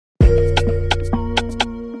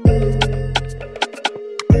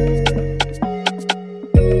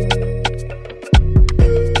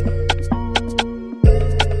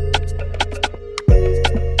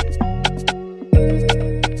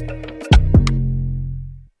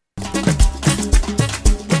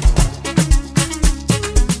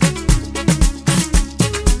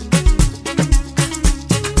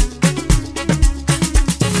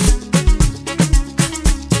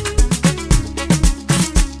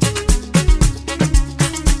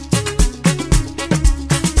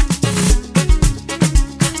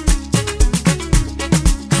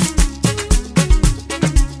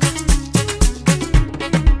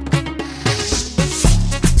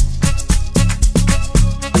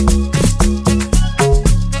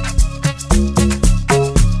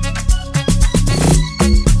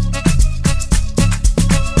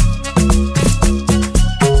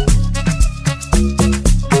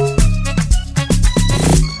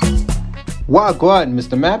Wagwan,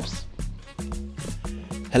 Mr. Maps.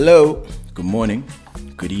 Hello, good morning,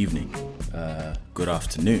 good evening, good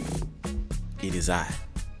afternoon. It is I.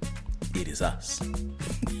 It is us.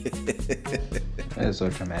 That's so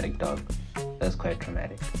traumatic, dog. That's quite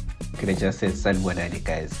traumatic. Could have just said Sanwanadi,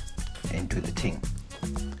 guys, and do the thing.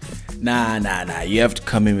 Nah. You have to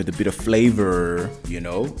come in with a bit of flavor,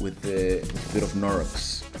 with a bit of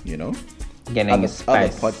Norox, Getting Other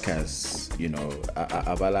spice. podcasts,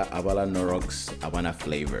 Abala Norox, Abana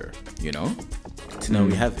flavor, So now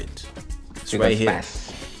we have it. It's You right got here.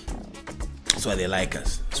 spice. That's why they like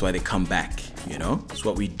us. That's why they come back, It's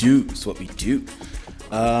what we do. It's what we do.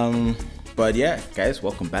 But yeah, guys,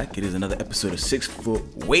 welcome back. It is another episode of 6 Foot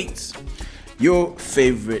Weights, your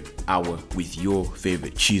favorite hour with your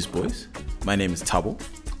favorite cheese boys. My name is Tabo.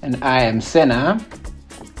 And I am Senna.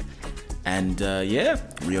 And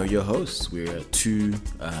we are your hosts. We're two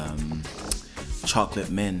chocolate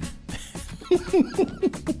men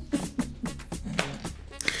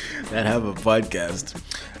that have a podcast.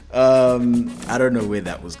 I don't know where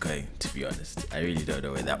that was going, to be honest. I really don't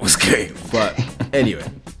know where that was going. But anyway,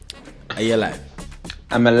 are you alive?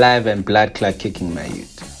 I'm alive and blood clot kicking my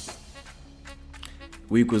youth.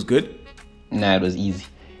 Week was good? Nah, it was easy.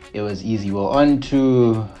 It was easy. We're on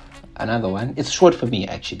to another one. It's short for me,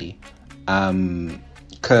 actually.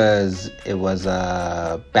 Because it was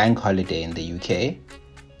a bank holiday in the UK.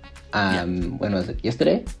 When was it?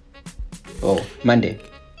 Yesterday? Oh, Monday.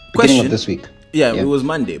 Beginning of this week. Yeah, it was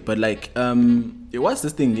Monday, but it was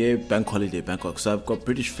this thing, bank holiday, Bangkok. So I've got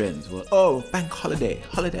British friends who are, bank holiday,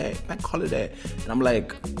 bank holiday. And I'm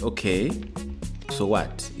like, okay, so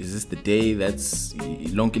what? Is this the day that's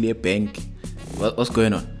longly a bank? What's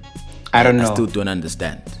going on? I don't know. I still don't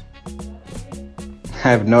understand. I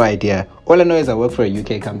have no idea. All I know is I work for a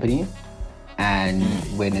UK company, and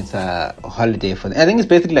when it's a holiday for them, I think it's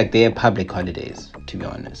basically like their public holidays, to be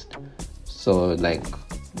honest. So like,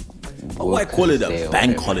 why call it a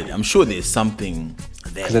bank holiday? I'm sure there's something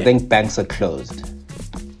there. Because I think banks are closed.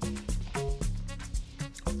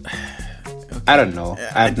 Okay. I don't know.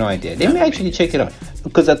 I have no idea. Let me actually check it out.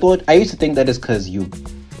 Because I used to think that is because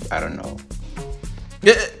I don't know.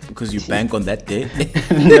 Yeah, because you bank on that day.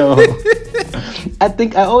 No.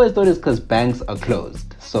 I always thought it's because banks are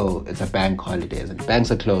closed. So it's a bank holiday. And banks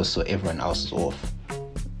are closed, so everyone else is off.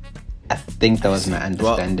 I think that was my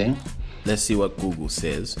understanding. Well, let's see what Google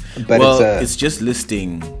says. But it's just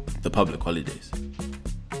listing the public holidays.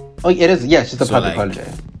 Oh, it is. Yeah, it's just a public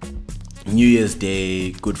holiday. New Year's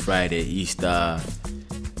Day, Good Friday, Easter,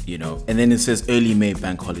 and then it says early May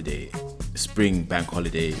bank holiday, spring bank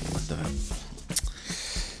holiday. What the hell?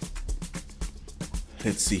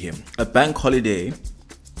 Let's see here. A bank holiday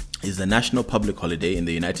is a national public holiday in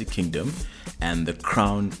the United Kingdom and the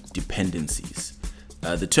Crown dependencies.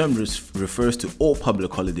 The term refers to all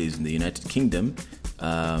public holidays in the United Kingdom,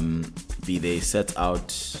 be they set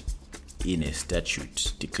out in a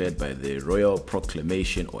statute declared by the Royal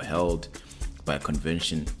Proclamation or held by a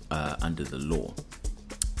convention under the law.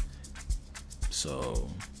 So,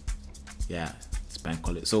 yeah, it's bank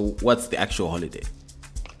holiday. So, what's the actual holiday?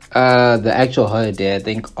 The actual holiday, I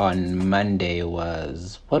think on Monday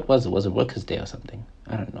was... What was it? Was it Workers' Day or something?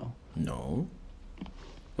 I don't know. No.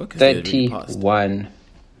 31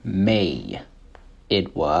 May.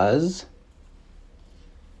 It was...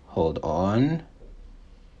 Hold on.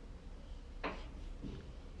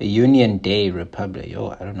 Union Day Republic. Yo,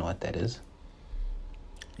 I don't know what that is.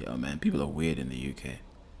 Yo, man, people are weird in the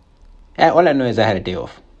UK. All I know is I had a day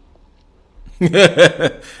off.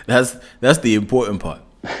 That's the important part.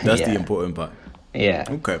 That's the important part. Yeah.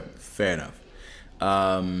 Okay, fair enough.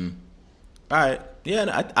 All right. Yeah,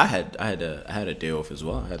 no, I had a day off as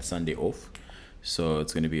well. I had Sunday off, so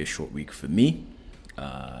it's gonna be a short week for me.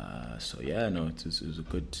 So yeah, no, it was a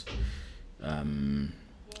good. Hung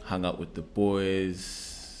out with the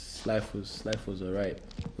boys. Life was alright.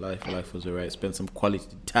 Life was alright. Spent some quality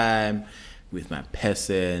time with my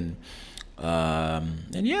person,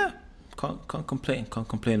 and yeah, can't complain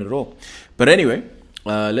at all. But anyway,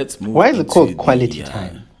 let's move. Why is it called quality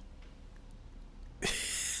time?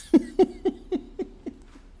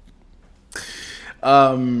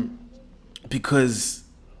 Because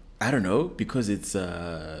I don't know. Because it's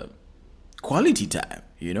quality time.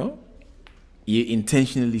 You're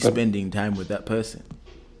intentionally spending time with that person.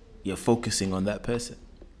 You're focusing on that person.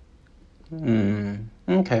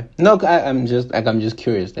 Okay. No, I'm just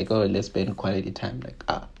curious. Like, let's spend quality time. Like,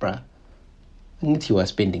 bruh, I think you are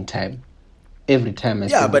spending time. Every time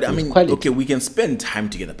but I mean, quality. Okay, we can spend time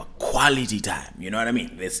together, but quality time. You know what I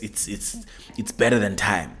mean? It's better than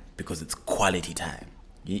time because it's quality time.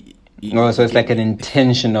 Oh, so it's like an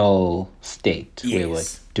intentional state where we're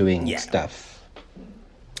Yes. doing Yeah. stuff.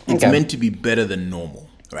 It's Okay. meant to be better than normal,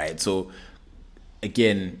 right? So,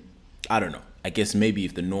 again, I don't know. I guess maybe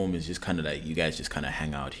if the norm is just kind of like you guys just kind of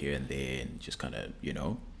hang out here and there and just kind of,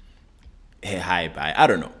 hey, hi, bye. I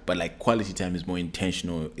don't know. But like quality time is more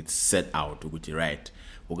intentional. It's set out, which is right.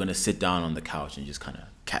 We're going to sit down on the couch and just kind of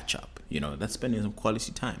catch up. That's spending some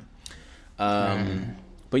quality time.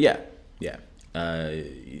 But yeah.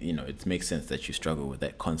 It makes sense that you struggle with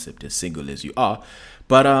that concept as single as you are.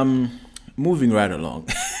 But moving right along.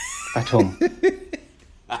 At home.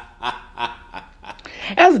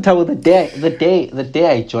 As the time the day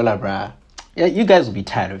I jola, bruh. Yeah, you guys will be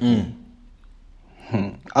tired of me.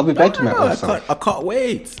 I'll be back to my old self. I can't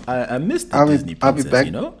wait. I missed the I'll be- Disney I'll be princess,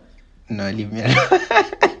 back. No, leave me alone.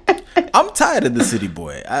 I'm tired of the city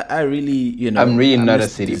boy. I really, I'm really I not miss a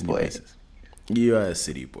the city Disney boy. princess. You are a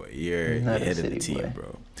city boy. You're Not a head of the city team, boy.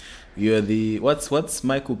 bro. You're the what's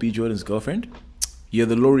Michael B. Jordan's girlfriend? You're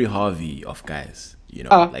the Lori Harvey of guys.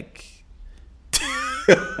 Like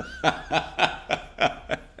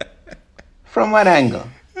From what angle?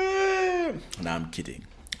 Nah, I'm kidding.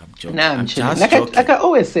 I'm joking. Nah, I'm chilling. just Like joking. I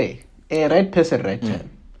always say, right person, right time.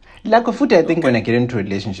 Like a foot, I think when I get into a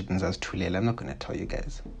relationship and it's too late, I'm not gonna tell you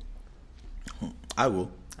guys. I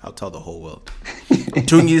will. I'll tell the whole world.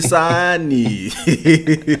 Tungisani.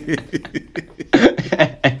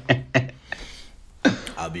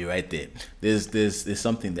 I'll be right there. There's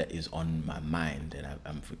something that is on my mind and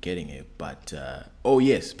I'm forgetting it. But oh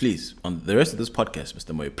yes, please on the rest of this podcast,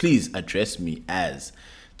 Mr. Moy, please address me as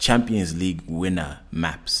Champions League winner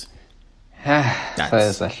Maps.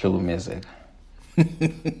 That's a show music.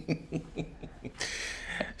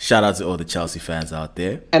 Shout out to all the Chelsea fans out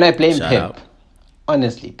there. And I blame Shout Pep. out.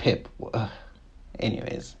 Honestly, Pep.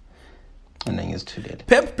 Anyways, I think it's too late.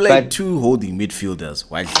 Pep played But- 2 holding midfielders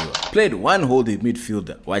while Wadliwa. Played 1 holding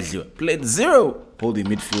midfielder while Wadliwa. Played 0 holding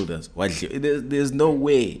midfielders while Wadliwa. There's no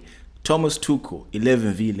way. Thomas Tuchel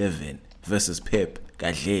 11v11 versus Pep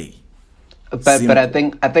Gadley. But Simple. I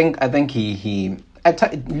think he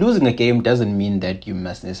losing a game doesn't mean that you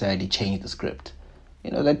must necessarily change the script.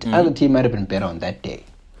 That other team might have been better on that day.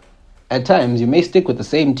 At times, you may stick with the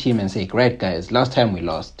same team and say, "Great guys, last time we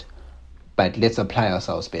lost, but let's apply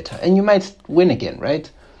ourselves better," and you might win again,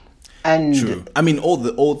 right? And True. I mean,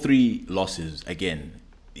 all 3 losses again.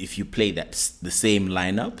 If you play the same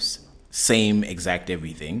lineups, same exact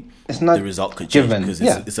everything, It's not the result could change given, because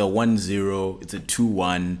yeah. it's a 1-0, it's a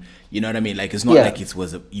 2-1. You know what I mean? Like it's not Yeah. like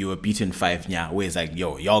you were beaten 5-0, where it's like,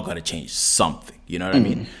 yo, y'all gotta change something. You know what I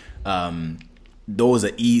mean?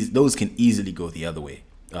 Those can easily go the other way.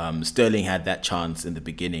 Sterling had that chance in the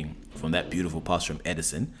beginning from that beautiful pass from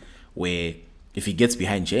Edison, where if he gets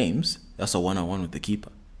behind James, that's a 1-on-1 with the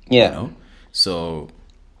keeper. Yeah. So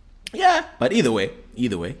yeah, but either way,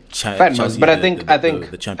 Fine, Chelsea but are I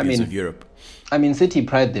think the champions of Europe. I mean, City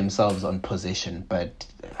pride themselves on possession, but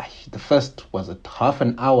the first was a half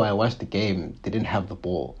an hour I watched the game. They didn't have the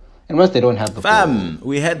ball, and once they don't have the ball,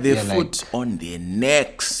 We had their Yeah, foot on their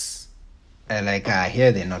necks.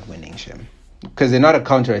 here they're not winning, Shem, because they're not a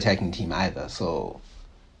counter-attacking team either. So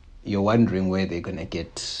you're wondering where they're gonna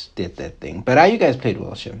get that thing. But you guys played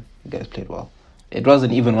well, Shem. You guys played well. It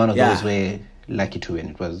wasn't even one of Yeah. those where lucky to win.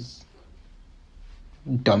 It was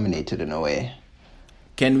dominated in a way.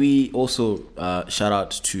 Can we also shout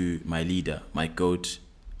out to my leader, my GOAT,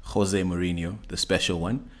 Jose Mourinho, the special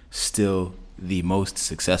one, still the most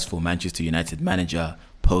successful Manchester United manager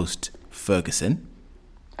post Ferguson.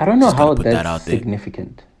 I don't know Just gotta how put that that's out there.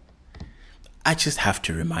 significant. I just have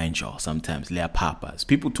to remind y'all sometimes, Lea Papas.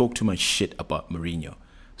 People talk too much shit about Mourinho.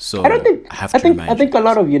 So I don't think. I have I to think. remind I think you a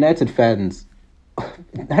lot of United fans.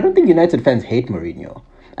 I don't think United fans hate Mourinho.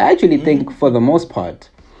 I actually think, for the most part,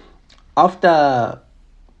 after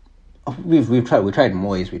we've tried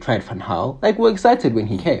Moyes, we tried Van Gaal. Like, we're excited when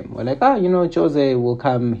he came. We're like, Jose will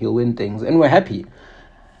come, he'll win things, and we're happy.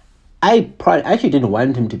 I actually didn't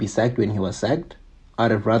want him to be sacked when he was sacked.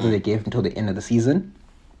 I'd have rather they gave him until the end of the season.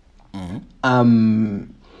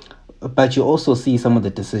 But you also see some of the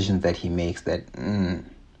decisions that he makes that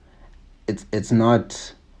it's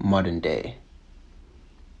not modern day.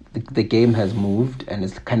 The game has moved and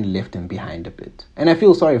it's kind of left him behind a bit, and I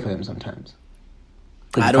feel sorry for him sometimes.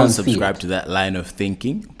 'Cause I you don't can't see subscribe it. to that line of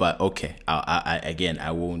thinking, but okay.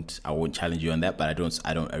 I won't challenge you on that, but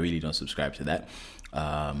I really don't subscribe to that.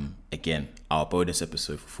 Again, our bonus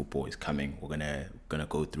episode for football is coming. We're gonna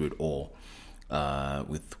go through it all,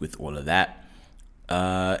 with all of that,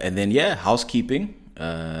 and then housekeeping,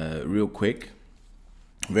 real quick,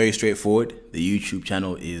 very straightforward. The YouTube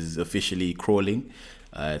channel is officially crawling.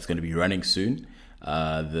 It's going to be running soon.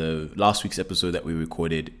 The last week's episode that we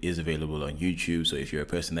recorded is available on YouTube. So if you're a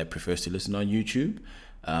person that prefers to listen on YouTube,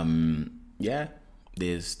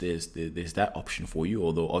 there's that option for you.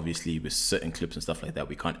 Although obviously with certain clips and stuff like that,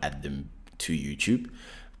 we can't add them to YouTube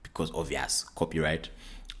because obvious copyright.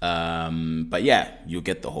 But yeah, you'll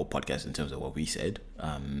get the whole podcast in terms of what we said.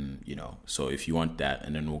 So if you want that,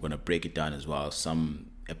 and then we're gonna break it down as well. Some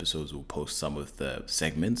episodes will post some of the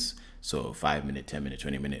segments, so 5-minute, 10-minute,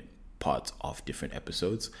 20-minute parts of different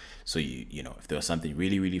episodes. So you know, if there was something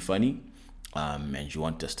really, really funny, and you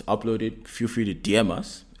want us to upload it, feel free to DM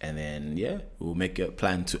us, and then we'll make a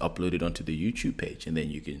plan to upload it onto the YouTube page, and then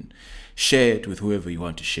you can share it with whoever you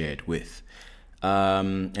want to share it with.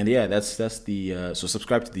 That's the so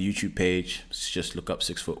subscribe to the YouTube page. Just look up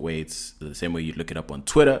 6 Foot Weights the same way you look it up on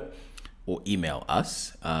Twitter, or email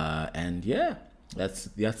us. That's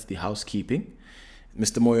the housekeeping.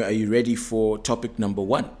 Mr. Moyo, are you ready for topic number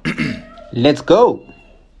 1? Let's go.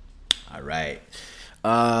 All right.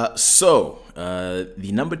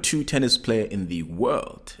 The number 2 tennis player in the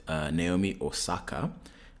world, Naomi Osaka,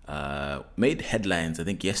 made headlines, I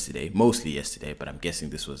think mostly yesterday, but I'm guessing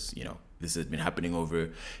this has been happening over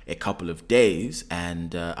a couple of days,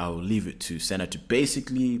 and I'll leave it to Senna to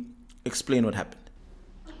basically explain what happened.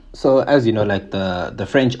 So as you know, like the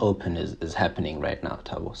French Open is happening right now,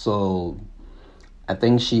 Thabo. So I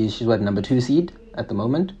think she's number 2 seed at the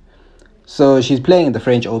moment. So she's playing in the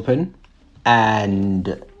French Open,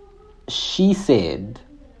 and she said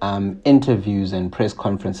interviews and press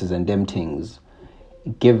conferences and them things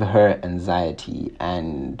give her anxiety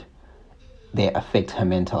and they affect her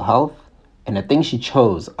mental health. And I think she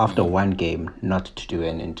chose after one game not to do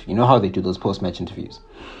an interview. You know how they do those post-match interviews?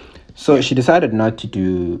 So she decided not to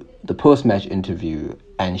do the post-match interview,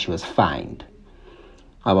 and she was fined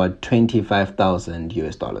about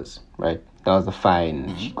 $25,000, right? That was the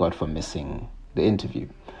fine she got for missing the interview.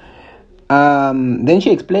 Then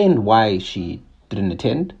she explained why she didn't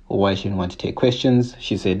attend, or why she didn't want to take questions.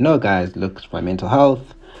 She said, "No, guys, look, it's my mental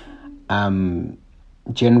health.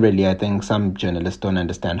 Generally, I think some journalists don't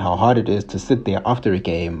understand how hard it is to sit there after a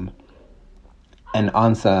game and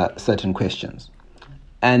answer certain questions.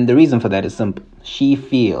 And the reason for that is simple. She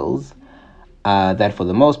feels that for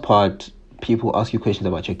the most part, people ask you questions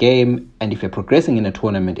about your game, and if you're progressing in a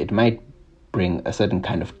tournament, it might bring a certain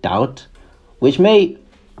kind of doubt, which may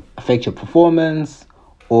affect your performance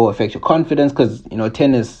or affect your confidence, because, you know,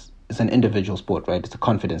 tennis is an individual sport, right? It's a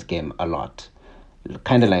confidence game a lot.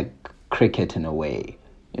 Kind of like cricket in a way.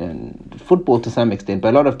 And football to some extent,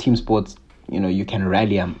 but a lot of team sports, you know, you can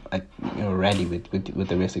rally with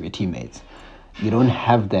the rest of your teammates. You don't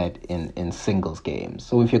have that in singles games.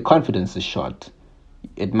 So if your confidence is shot,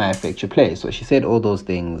 it might affect your play. So she said all those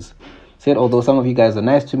things. Said, although some of you guys are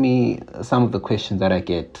nice to me, some of the questions that I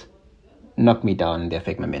get knock me down and they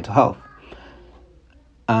affect my mental health.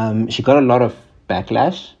 She got a lot of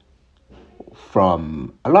backlash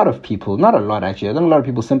from a lot of people. Not a lot, actually. I think a lot of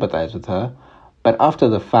people sympathize with her. But after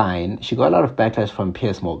the fine, she got a lot of backlash from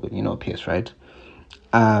Piers Morgan. You know Piers, right?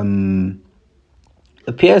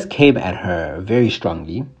 Piers came at her very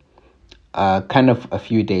strongly, kind of a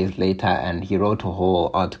few days later, and he wrote a whole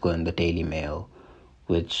article in the Daily Mail,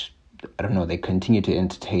 which, I don't know, they continue to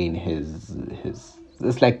entertain his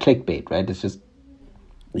it's like clickbait, right? It's just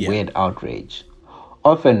weird outrage,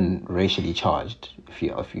 often racially charged, if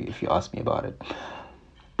you ask me about it.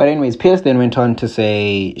 But anyways, Piers then went on to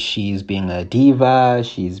say she's being a diva,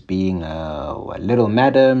 she's being a little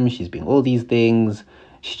madam, she's being all these things.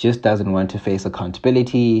 She just doesn't want to face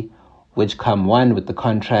accountability, which come 1 with the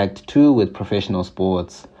contract, 2 with professional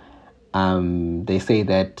sports. They say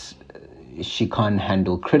that she can't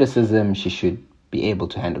handle criticism. She should be able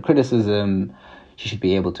to handle criticism. She should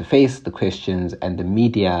be able to face the questions. And the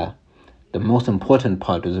media, the most important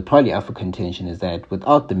part, was probably up for contention, is that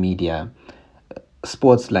without the media,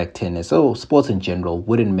 sports like tennis, or sports in general,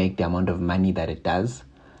 wouldn't make the amount of money that it does,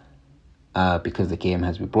 because the game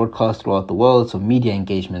has been broadcast throughout the world. So media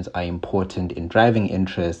engagements are important in driving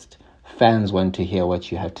interest. Fans want to hear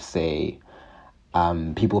what you have to say.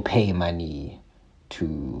 People pay money to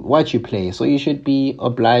watch you play, so you should be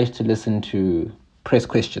obliged to listen to press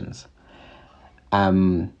questions.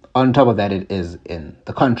 On top of that, it is in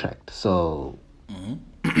the contract, so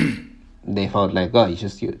they felt like,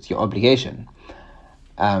 it's your obligation.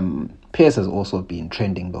 Piers has also been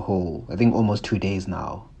trending the whole, I think, almost 2 days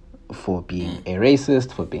now, for being a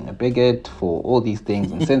racist, for being a bigot, for all these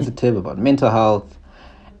things, insensitive about mental health.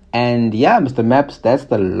 And yeah, Mr. Maps, that's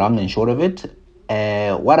the long and short of it.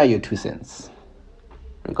 What are your 2 cents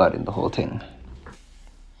regarding the whole thing?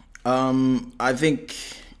 I think,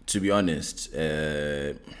 to be honest,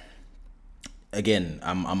 again,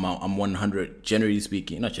 I'm 100. Generally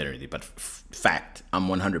speaking, not generally, but fact, I'm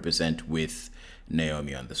 100% with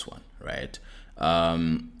Naomi on this one, right?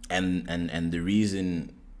 And the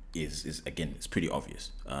reason is again, it's pretty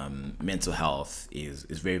obvious. Mental health is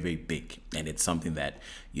very, very big, and it's something that,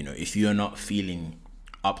 you know, if you're not feeling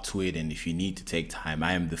up to it, and if you need to take time,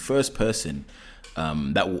 I am the first person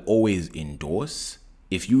that will always endorse.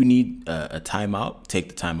 If you need a timeout, take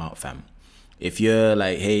the timeout, fam. If you're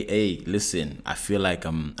like, hey, listen, I feel like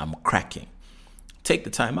I'm cracking, take the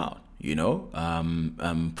time out, you know,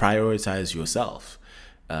 prioritize yourself.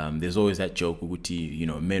 There's always that joke, you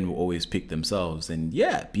know, men will always pick themselves, and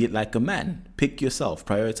yeah, be it like a man, pick yourself,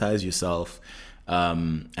 prioritize yourself,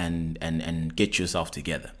 and get yourself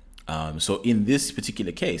together. So in this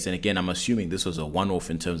particular case, and again, I'm assuming this was a one-off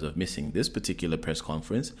in terms of missing this particular press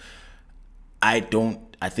conference. I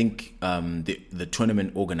think the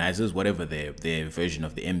tournament organizers, whatever their version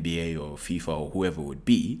of the NBA or FIFA or whoever would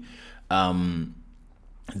be,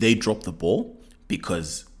 they dropped the ball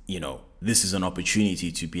because, you know, this is an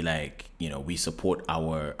opportunity to be like, you know, we support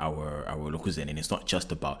our Lokuzen, and it's not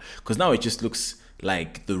just about, because now it just looks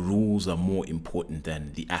like the rules are more important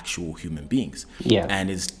than the actual human beings. Yeah.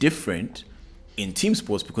 And it's different in team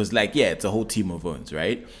sports because, like, yeah, it's a whole team of ones,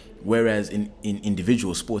 right? Whereas in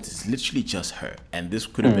individual sports, it's literally just her. And this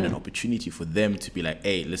could have been an opportunity for them to be like,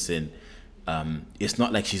 hey, listen, it's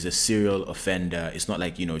not like she's a serial offender. It's not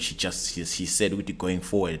like, you know, she said with going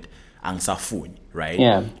forward, Angsafun, right?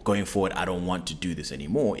 Yeah. Going forward, I don't want to do this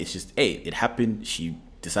anymore. It's just, hey, it happened. She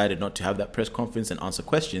decided not to have that press conference and answer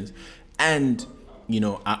questions. And, you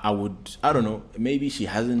know, I don't know, maybe she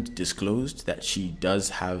hasn't disclosed that she does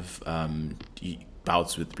have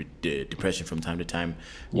bouts with depression from time to time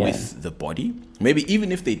with the body. Maybe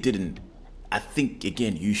even if they didn't, I think,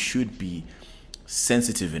 again, you should be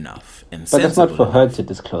sensitive enough and but that's not for her to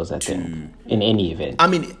disclose, I think, in any event. I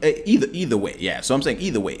mean, either way, yeah. So I'm saying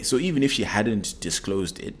either way. So even if she hadn't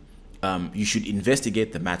disclosed it, you should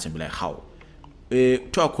investigate the matter and be like, how?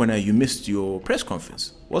 Tuakwana, you missed your press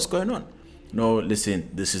conference. What's going on? No, listen,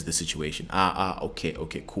 this is the situation.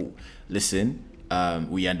 Okay, cool. Listen,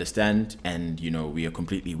 we understand, and, you know, we are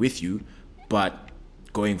completely with you, but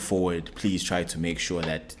going forward, please try to make sure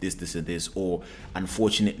that this, and this, or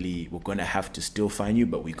unfortunately, we're going to have to still fine you,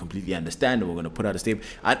 but we completely understand, and we're going to put out a statement.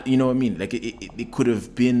 You know what I mean? Like, it could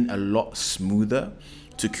have been a lot smoother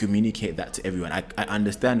to communicate that to everyone. I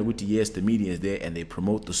understand with the yes, the media is there, and they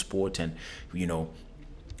promote the sport, and, you know,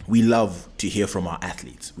 we love to hear from our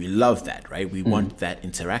athletes. We love that, right? We want that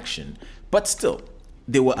interaction. But still,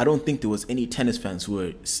 I don't think there was any tennis fans who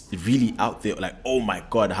were really out there like, oh my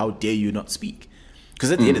God, how dare you not speak?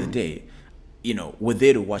 Because at the end of the day, you know, we're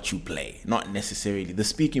there to watch you play. Not necessarily, the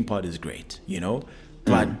speaking part is great, you know?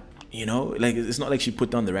 But, you know, like, it's not like she put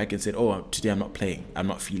down the racket and said, oh, today I'm not playing. I'm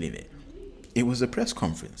not feeling it. It was a press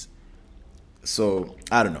conference. So,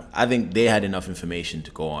 I don't know. I think they had enough information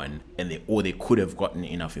to go on, and they could have gotten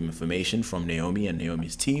enough information from Naomi and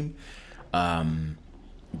Naomi's team.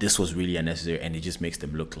 This was really unnecessary, and it just makes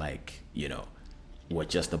them look like, you know, we're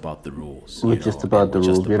just about the rules. We're just about the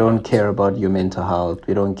rules. We don't care about your mental health.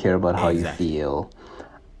 We don't care about how you feel.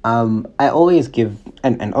 I always give,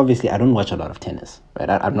 and obviously I don't watch a lot of tennis, right?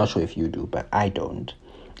 I'm not sure if you do, but I don't.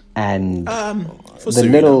 And for the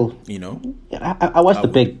little, you know, I watch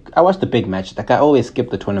the big match. Like, I always skip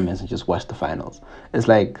the tournaments and just watch the finals. It's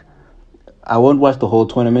like, I won't watch the whole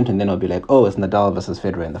tournament and then I'll be like, oh, it's Nadal versus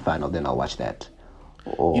Federer in the final. Then I'll watch that.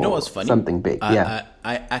 Or you know what's funny? Something big. I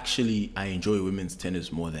actually enjoy women's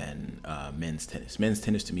tennis more than men's tennis. Men's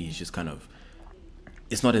tennis to me is just kind of,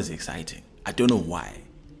 it's not as exciting. I don't know why.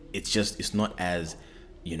 It's not as,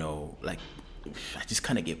 you know, like, I just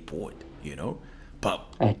kind of get bored, you know.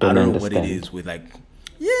 But I don't know what it is with, like,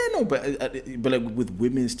 but like with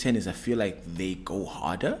women's tennis, I feel like they go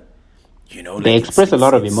harder. You know, like, they express a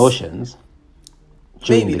lot of emotions.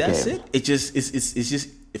 Maybe that's it. It's just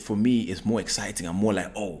for me, it's more exciting. I'm more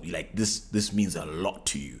like, oh, like this means a lot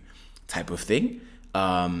to you, type of thing.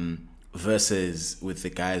 Versus with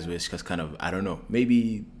the guys, where it's just kind of, I don't know,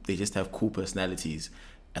 maybe they just have cool personalities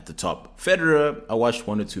at the top. Federer, I watched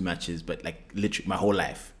 1 or 2 matches, but like literally my whole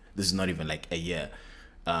life. This is not even like a year.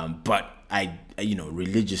 But I, you know,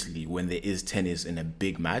 religiously, when there is tennis in a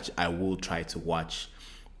big match, I will try to watch,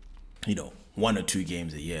 you know, 1 or 2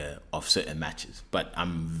 games a year of certain matches. But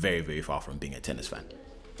I'm very, very far from being a tennis fan.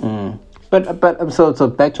 But so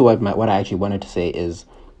back to what I actually wanted to say is,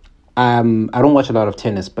 I don't watch a lot of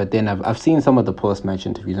tennis, but then I've seen some of the post-match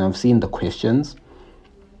interviews and I've seen the questions.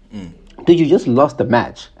 Dude, you just lost the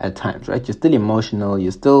match at times, right? You're still emotional.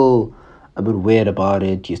 You're still a bit weird about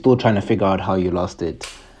it. You're still trying to figure out how you lost it.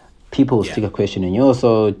 people Yeah. stick a question in you.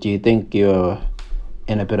 So do you think you're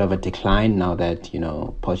in a bit of a decline now that,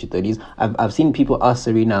 past your 30s? I've seen people ask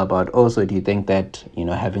Serena about, also, do you think that,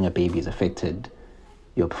 having a baby has affected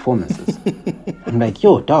your performances? I'm like,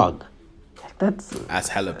 yo, dog, that's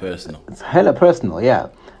hella personal. it's hella personal, yeah.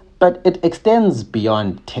 But it extends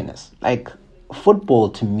beyond tennis. Like football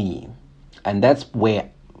to me, and that's where,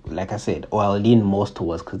 like I said, or I'll lean most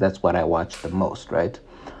towards because that's what I watch the most, right?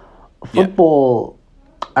 Football,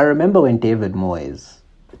 I remember when David Moyes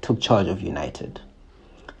took charge of United.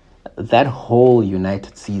 That whole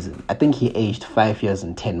United season, I think he aged 5 years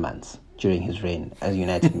and 10 months during his reign as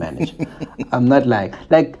United manager. I'm not like,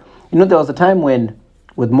 there was a time when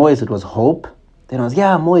with Moyes it was hope. Then it was,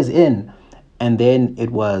 Moyes in. And then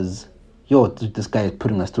it was, this guy is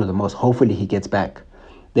putting us through the most. Hopefully he gets back.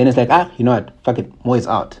 Then it's like, you know what? Fuck it, Moyes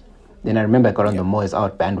out. Then I remember I got on the Moyes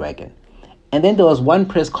out bandwagon. And then there was one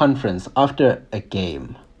press conference after a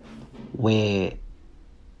game where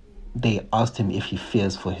they asked him if he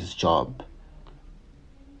fears for his job.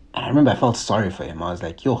 And I remember I felt sorry for him. I was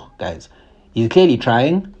like, guys, he's clearly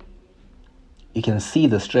trying. You can see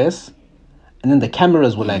the stress. And then the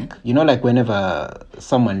cameras were like, like whenever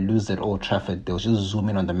someone loses at Old Trafford, they'll just zoom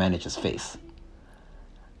in on the manager's face.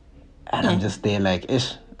 And I'm just there like,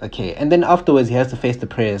 ish, okay. And then afterwards, he has to face the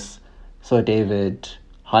press. So, David,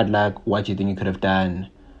 hard luck. What do you think you could have done?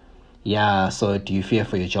 Yeah, so do you fear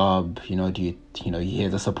for your job? Do you hear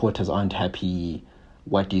the supporters aren't happy?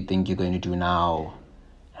 What do you think you're going to do now?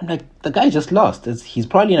 I'm like, the guy just lost. He's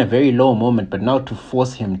probably in a very low moment, but now to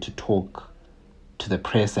force him to talk to the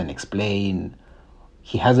press and explain,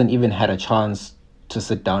 he hasn't even had a chance to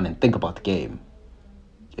sit down and think about the game.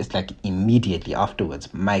 It's like immediately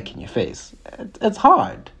afterwards, mic in your face. It's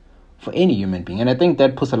hard for any human being. And I think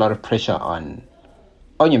that puts a lot of pressure on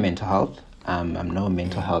your mental health. I'm no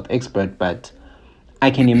mental health expert, but I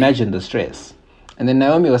can imagine the stress. And then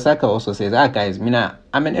Naomi Osaka also says, guys,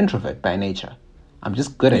 I'm an introvert by nature. I'm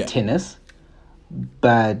just good at tennis,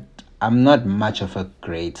 but I'm not much of a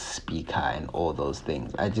great speaker and all those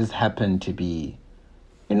things. I just happen to be,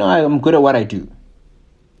 I'm good at what I do.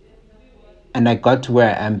 And I got to where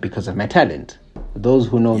I am because of my talent. Those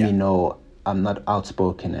who know me know I'm not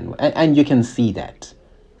outspoken. And you can see that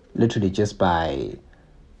literally just by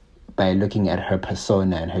looking at her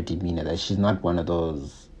persona and her demeanor, that she's not one of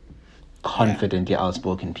those confidently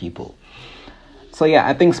outspoken people. So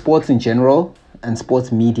I think sports in general and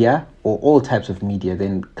sports media, or all types of media,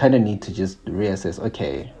 then kind of need to just reassess,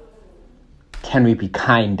 okay, can we be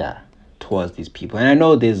kinder towards these people? And I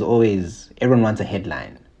know everyone wants a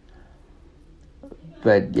headline.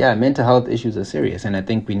 But mental health issues are serious, and I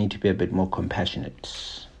think we need to be a bit more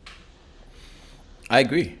compassionate. I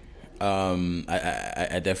agree.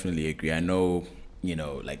 I definitely agree. I know,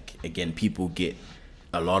 again, people get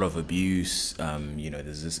a lot of abuse.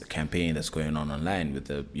 There's this campaign that's going on online with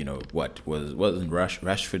the, wasn't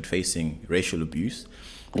Rashford facing racial abuse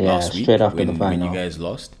last week straight after the when final. you guys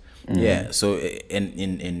lost. Yeah. So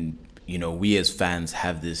in we as fans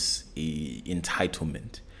have this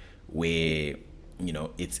entitlement where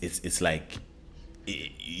it's like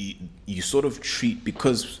you sort of treat,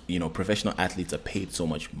 because professional athletes are paid so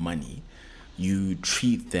much money, you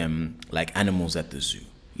treat them like animals at the zoo,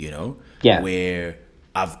 where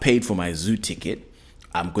I've paid for my zoo ticket,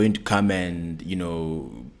 I'm going to come and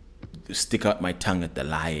stick out my tongue at the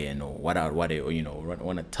lion or want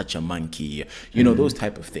to touch a monkey, those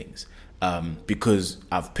type of things, because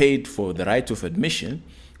I've paid for the right of admission.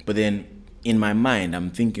 But then in my mind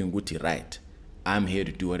I'm thinking, Guti, right, I'm here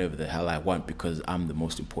to do whatever the hell I want because I'm the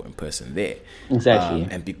most important person there. Exactly.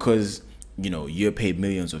 And because, you're paid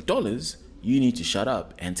millions of dollars, you need to shut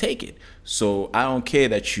up and take it. So I don't care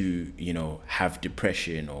that you, have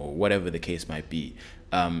depression or whatever the case might be.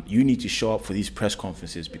 You need to show up for these press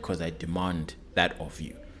conferences because I demand that of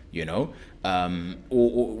you, or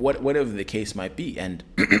whatever the case might be. And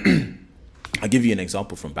I'll give you an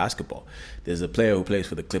example from basketball. There's a player who plays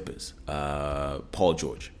for the Clippers, Paul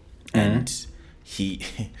George. And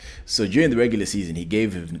so during the regular season, he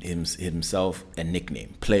gave himself a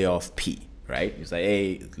nickname, Playoff P, right? He's like,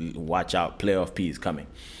 hey, watch out, Playoff P is coming.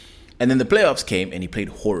 And then the playoffs came and he played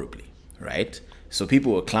horribly, right? So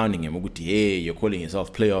people were clowning him, hey, you're calling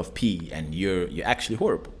yourself Playoff P and you're actually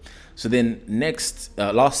horrible. So then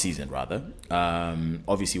last season,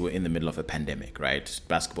 obviously we're in the middle of a pandemic, right?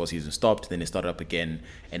 Basketball season stopped, then it started up again,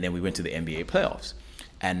 and then we went to the NBA playoffs.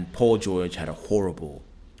 And Paul George had a horrible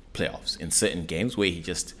playoffs in certain games where he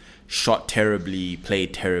just shot terribly,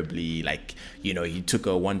 played terribly, he took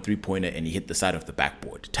a 1 3-pointer and he hit the side of the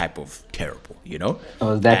backboard type of terrible,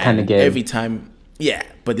 Oh, that kind of game. Every time, Yeah,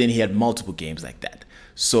 but then he had multiple games like that.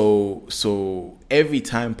 So every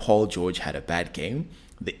time Paul George had a bad game,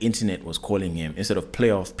 the internet was calling him, instead of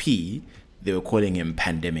playoff P, they were calling him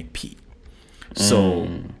pandemic P. So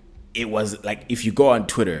it was like, if you go on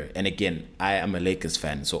Twitter, and again, I am a Lakers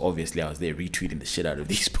fan, so obviously I was there retweeting the shit out of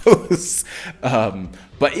these posts.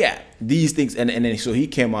 But yeah, these things, and then so he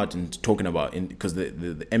came out and talking about, because the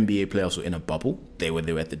NBA playoffs were in a bubble. They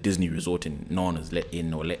were at the Disney resort, and no one was let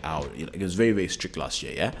in or let out. It was very, very strict last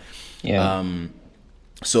year. Yeah. Yeah.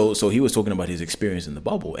 So he was talking about his experience in the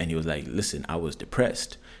bubble, and he was like, listen, I was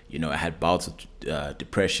depressed. I had bouts of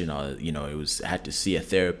depression. I had to see a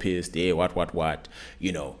therapist. What.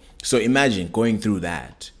 So imagine going through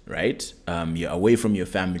that, right? You're away from your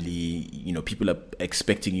family. People are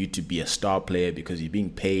expecting you to be a star player because you're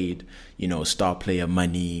being paid, star player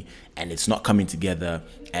money, and it's not coming together.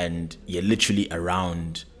 And you're literally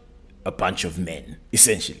around a bunch of men,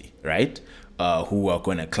 essentially, right? Who are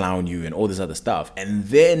going to clown you and all this other stuff. And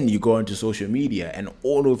then you go onto social media, and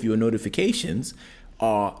all of your notifications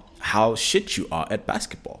are how shit you are at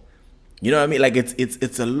basketball. You know what I mean? Like,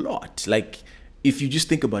 it's a lot. Like, if you just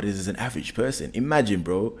think about it as an average person, imagine,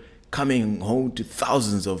 bro, coming home to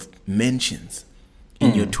thousands of mentions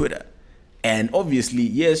in your Twitter. And obviously,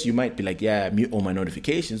 yes, you might be like, yeah, mute all my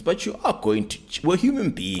notifications, but you are going to, we're human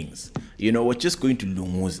beings, we're just going to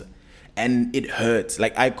lumuza. And it hurts.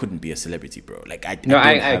 Like, I couldn't be a celebrity, bro. Like, I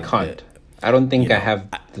can't. I don't think I have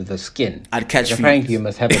the skin. I'd catch feelings. Apparently, you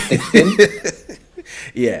must have a thick skin.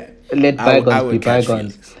 Yeah. Let bygones be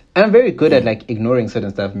bygones. And I'm very good at like ignoring certain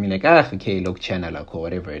stuff. I mean, like, okay, look, channel or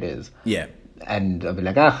whatever it is. Yeah. And I'll be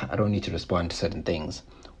like, I don't need to respond to certain things.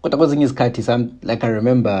 But I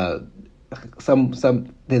remember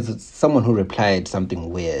there's someone who replied something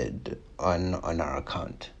weird on our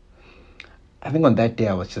account. I think on that day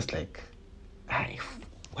I was just like,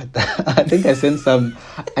 what the? I think I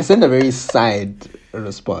sent a very side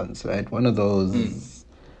response, right? One of those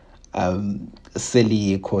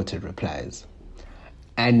silly quoted replies.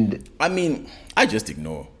 And I mean, I just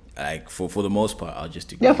ignore. Like, for the most part, I'll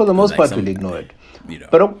just ignore. Yeah, for the most part, we'll ignore it.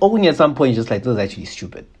 But only at some point, just like, this is actually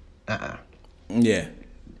stupid. Yeah.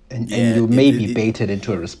 And you may be baited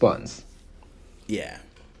into a response. Yeah.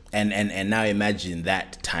 And now imagine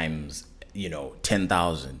that times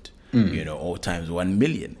 10,000, or times 1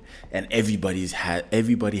 million, and everybody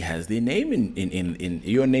has their name in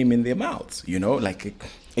your name in their mouths. Like,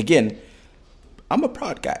 again, I'm a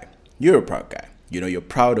proud guy. You're a proud guy. You're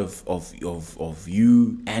proud of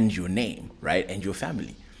you and your name, right, and your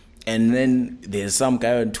family. And then there's some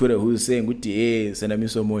guy on Twitter who's saying, "Hey, Senami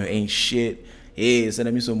Somoyo ain't shit. Hey,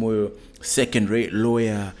 Senami Somoyo second-rate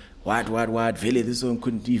lawyer. What? Vele, this one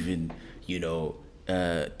couldn't even,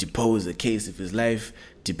 depose a case if his life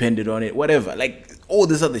depended on it. Whatever, like all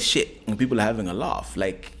this other shit, and people are having a laugh.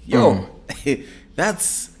 Like, yo,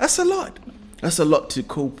 that's a lot. That's a lot to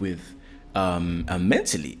cope with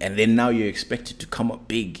mentally. And then now you're expected to come up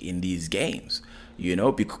big in these games,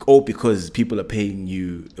 because people are paying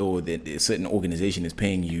you, or a certain organization is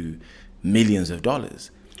paying you millions of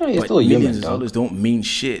dollars. Oh, you're but still human, millions of dollars don't mean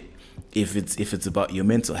shit if it's about your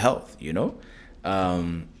mental health,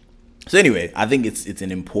 So anyway, I think it's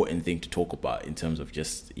an important thing to talk about in terms of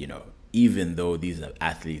just, even though these are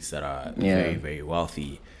athletes that are very, very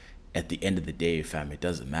wealthy, at the end of the day, fam, it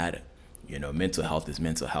doesn't matter. Mental health is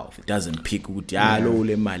mental health. It doesn't pick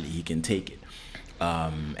he can take it.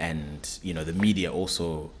 And the media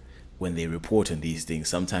also, when they report on these things,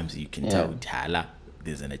 sometimes you can tell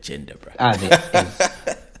there's an agenda, bro.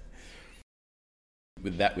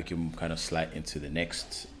 With that, we can kind of slide into the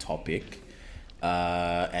next topic.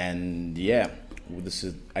 And I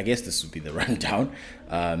guess this would be the rundown.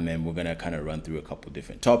 And we're gonna kind of run through a couple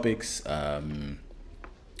different topics.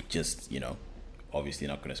 Obviously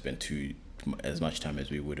not gonna spend as much time as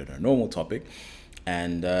we would on a normal topic.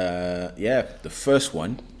 And the first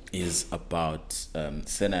one is about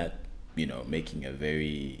Senna, making a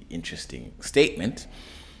very interesting statement,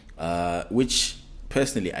 which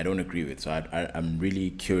personally I don't agree with. So I'm really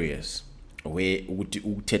curious where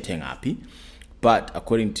happy. But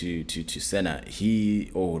according to Senna,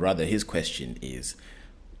 his question is,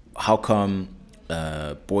 how come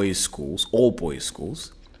all boys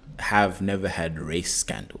schools have never had race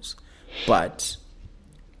scandals, but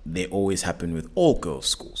they always happen with all girls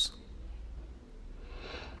schools?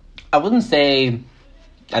 I wouldn't say.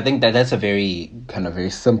 I think that's a very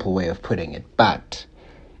simple way of putting it, but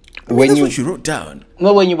that's what you wrote down.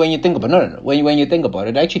 Well, when you think about when you think about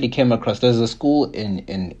it, I actually came across, there's a school in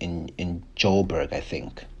Joburg, I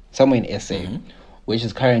think, somewhere in SA, which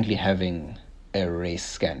is currently having a race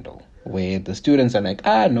scandal where the students are like,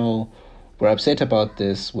 no, We're upset about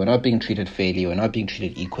this. We're not being treated fairly. We're not being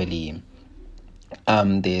treated equally.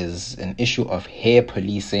 There's an issue of hair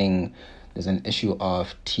policing. There's an issue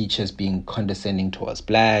of teachers being condescending towards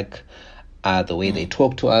black. The way they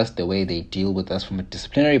talk to us, the way they deal with us from a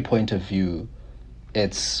disciplinary point of view.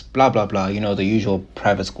 It's blah, blah, blah. You know, the usual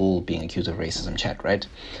private school being accused of racism chat, right?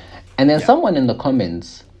 And then someone in the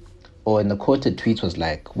comments or in the quoted tweets was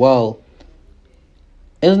like, well,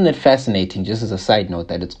 isn't it fascinating, just as a side note,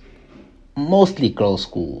 that it's mostly girls'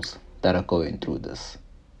 schools that are going through this,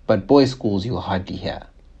 but boys' schools you hardly hear.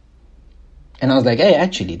 And I was like, hey,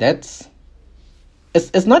 actually,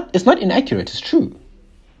 it's not inaccurate. It's true.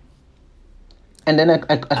 And then I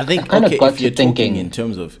think kind of got if you're to thinking talking in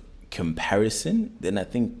terms of comparison, then I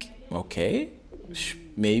think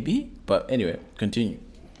maybe. But anyway, continue.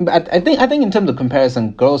 But I think in terms of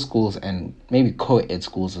comparison, girls' schools and maybe co-ed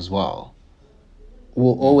schools as well,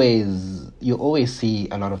 you always see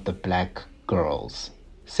a lot of the black girls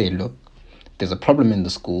say, look, there's a problem in the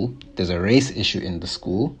school, there's a race issue in the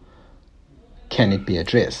school, can it be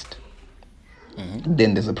addressed?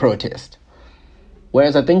 Then there's a protest.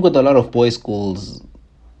 Whereas I think with a lot of boys' schools,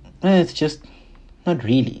 it's just not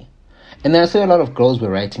really. And then I see a lot of girls were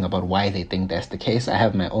writing about why they think that's the case. I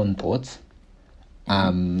have my own thoughts. A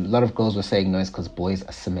lot of girls were saying, no, it's because boys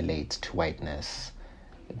assimilate to whiteness.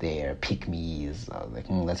 They're pick-me's. I was like,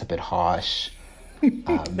 that's a bit harsh. I'm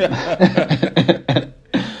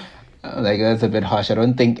like, that's a bit harsh. I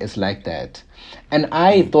don't think it's like that. And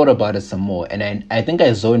I thought about it some more, and I think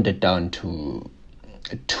I zoned it down to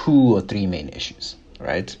 2 or 3 main issues,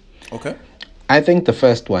 right? Okay. I think the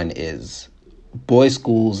first one is boys'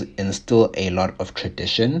 schools instill a lot of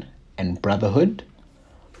tradition and brotherhood,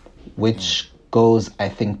 which goes, I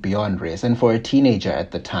think, beyond race. And for a teenager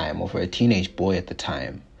at the time, or for a teenage boy at the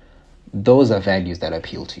time, those are values that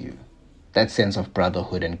appeal to you. That sense of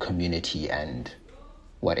brotherhood and community and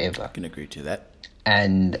whatever. I can agree to that.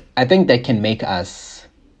 And I think that can make us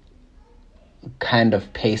kind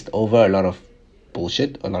of paste over a lot of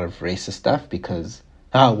bullshit, a lot of racist stuff, because,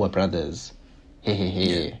 we're brothers.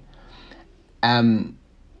 Hey. And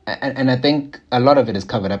I think a lot of it is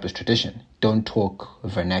covered up as tradition. Don't talk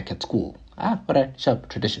vernac at school. All right, sharp,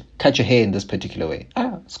 tradition. Cut your hair in this particular way.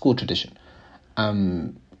 School tradition.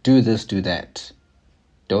 Do this, do that.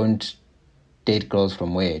 Don't date girls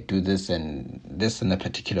from where. Do this and this in a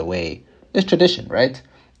particular way. It's tradition, right?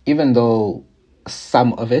 Even though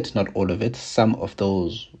some of it, not all of it, some of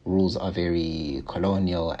those rules are very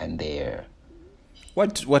colonial and they're...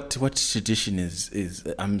 What tradition is?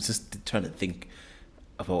 I'm just trying to think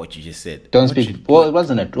about what you just said. Don't speak... Well,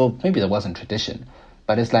 maybe there wasn't tradition,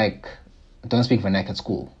 but it's like, don't speak vernac at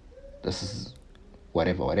school. This is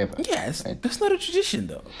whatever. Yes, right? That's not a tradition,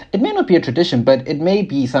 though. It may not be a tradition, but it may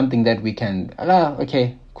be something that we can...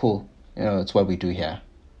 okay, cool. It's what we do here.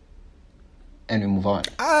 And we move on.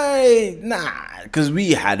 Because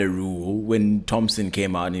we had a rule when Thompson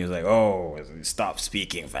came out and he was like, "Oh, stop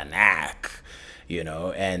speaking vernac,"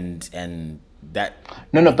 and that.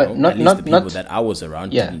 No, but not at least the people that I was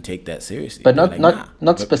around didn't take that seriously. But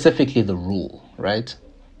not specifically the rule, right?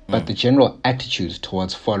 But the general attitude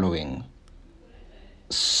towards following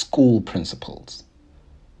school principles.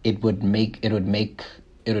 It would make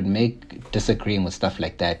disagreeing with stuff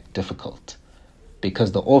like that difficult.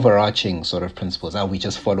 Because the overarching sort of principles are we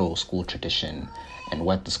just follow school tradition and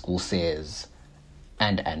what the school says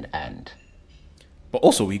and. But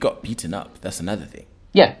also we got beaten up. That's another thing.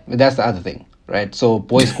 Yeah, that's the other thing, right? So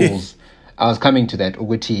boys' schools, I was coming to that,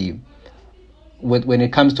 Uguti, when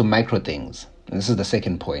it comes to micro things, and this is the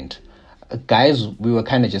second point, guys, we were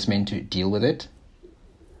kind of just meant to deal with it.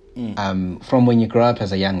 From when you grow up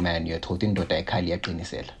as a young man, you're told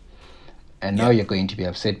and now you're going to be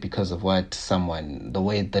upset because of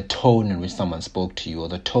the tone in which someone spoke to you, or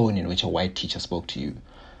the tone in which a white teacher spoke to you.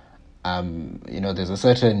 There's a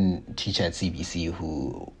certain teacher at CBC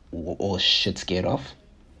who all shit scared off.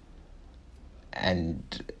 And,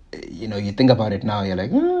 you think about it now, you're like,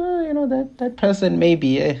 that person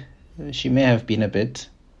maybe, she may have been a bit,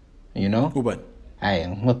 Who but?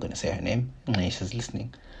 I'm not going to say her name. She's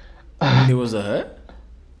listening. It was a her?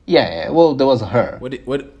 Yeah, well, there was a her.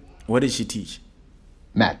 What did she teach?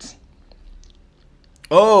 Maths.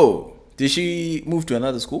 Oh, did she move to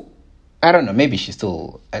another school? I don't know. Maybe she's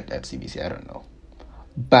still at CBC. I don't know.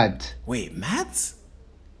 But... Wait, maths?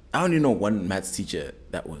 I only know one maths teacher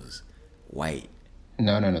that was white.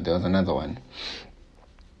 No. There was another one.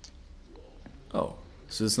 Oh,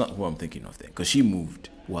 so it's not who I'm thinking of then. Because she moved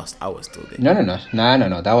whilst I was still there. No.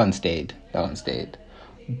 That one stayed.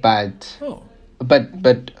 But... Oh. But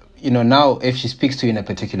now if she speaks to you in a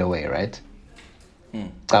particular way, right?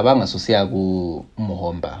 cabanga susiya ku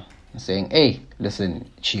Mohomba saying, hey, listen,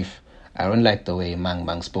 chief, I don't like the way Mang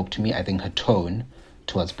Mang spoke to me. I think her tone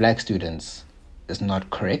towards black students is not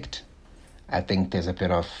correct. I think there's a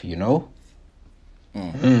bit of, Do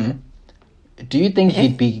you think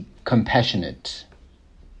he'd be compassionate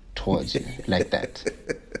towards you like that?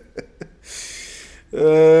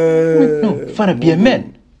 No, Fana, be a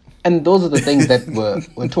man. And those are the things that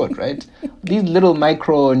were taught, right? These little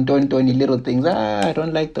micro and don't little things. I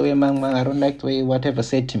don't like the way Mang Mang, I don't like the way whatever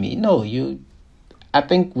said to me. No, I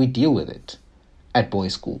think we deal with it at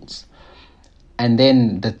boys' schools. And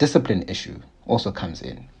then the discipline issue also comes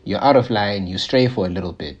in. You're out of line, you stray for a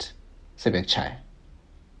little bit. Sebek chai.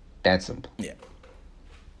 That's simple. Yeah.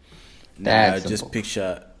 Now, just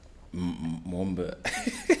picture Momba.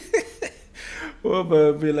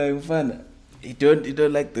 Momba be like, fun. You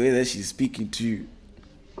don't like the way that she's speaking to you.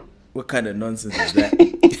 What kind of nonsense is that?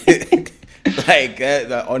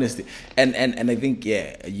 Honestly. And I think,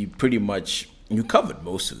 you pretty much, you covered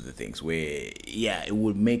most of the things where, it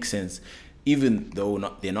would make sense, even though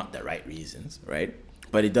they're not the right reasons, right?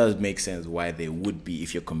 But it does make sense why they would be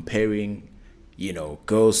if you're comparing,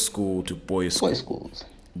 girls' school to boys' schools.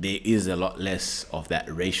 There is a lot less of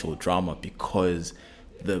that racial drama because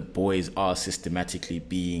the boys are systematically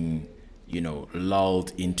being,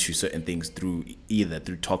 lulled into certain things through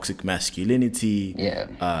toxic masculinity,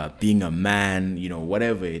 being a man,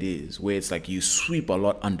 whatever it is, where it's like you sweep a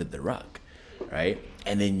lot under the rug, right?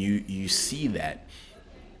 And then you see that.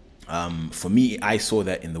 For me, I saw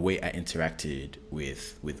that in the way I interacted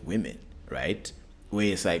with women, right? Where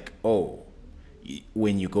it's like,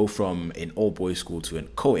 when you go from an all-boys school to a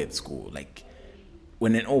co-ed school, like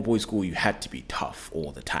when an all-boys school, you had to be tough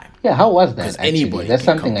all the time. Yeah, how was that? Actually, that's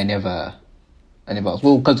something I never.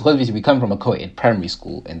 Well, because obviously we come from a co-ed primary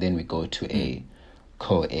school, and then we go to a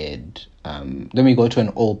co-ed. Then we go to an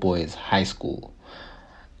all-boys high school.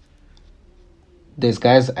 There's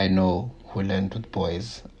guys I know who learned with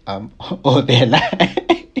boys all their lives.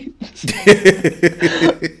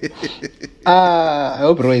 I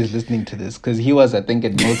hope Roy is listening to this because he was, I think,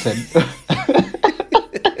 in Milton.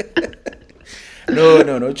 No.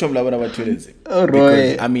 Roy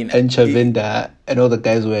and Chavinda and all the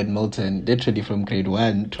guys who were at Milton, literally from grade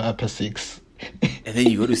 1 to upper 6. And then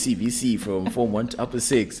you go to CVC from Form 1 to upper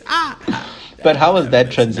 6. But how was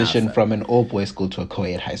that transition from an all-boys school to a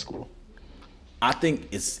co-ed high school? I think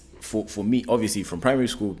it's, for me, obviously, from primary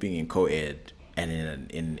school being in co-ed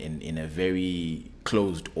and in a very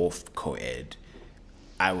closed-off co-ed,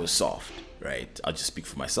 I was soft, right? I'll just speak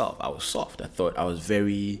for myself. I was soft. I thought I was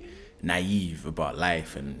very naive about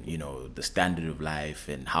life and, the standard of life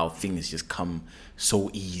and how things just come so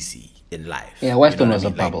easy in life. Yeah, Weston was a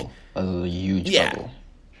bubble. It was a huge bubble.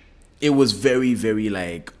 It was very, very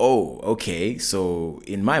like, okay. So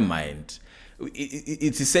in my mind,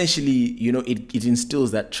 it's essentially, it instills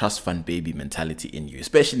that trust fund baby mentality in you,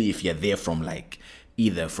 especially if you're there from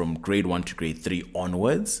either from grade 1 to grade 3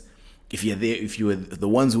 onwards. If you were the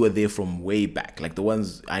ones who were there from way back, like the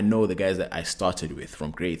ones I know, the guys that I started with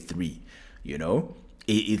from grade 3,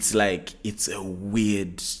 it's like, it's a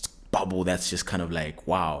weird bubble that's just kind of like,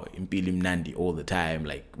 wow, Impili Mnandi all the time.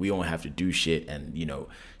 Like, we don't have to do shit and,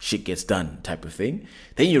 shit gets done type of thing.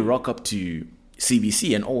 Then you rock up to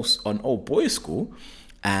CBC and an all boys school,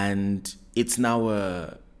 and it's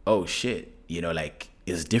now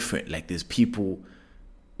it's different. Like, there's people.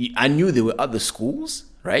 I knew there were other schools,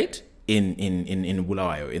 right, in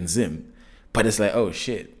Bulawayo, in Zim, but it's like, oh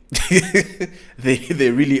shit,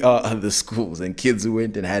 they really are other schools and kids who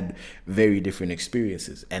went and had very different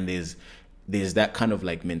experiences. And there's that kind of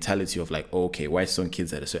like mentality of like, okay, white stone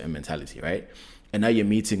kids had a certain mentality, right? And now you're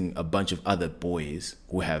meeting a bunch of other boys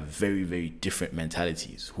who have very, very different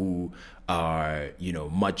mentalities, who are,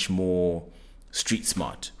 much more street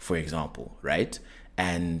smart, for example, right?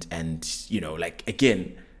 And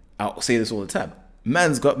again, I'll say this all the time.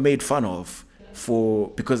 Mans got made fun of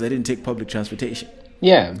because they didn't take public transportation.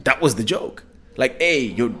 Yeah. That was the joke. Like, hey,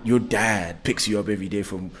 your dad picks you up every day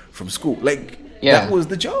from school. Like, that was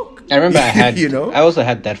the joke. I remember I had, I also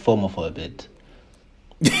had that FOMO for a bit.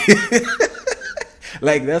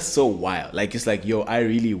 Like, that's so wild. Like, it's like, I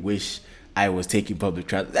really wish I was taking public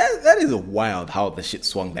transport. That is wild how the shit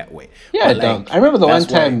swung that way. Yeah, I remember the one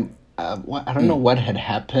time, I don't know what had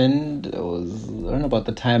happened. I don't know about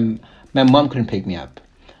the time my mom couldn't pick me up.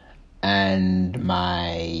 And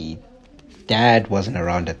my dad wasn't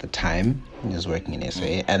around at the time. He was working in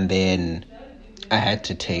SA. And then I had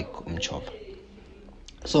to take Umchov.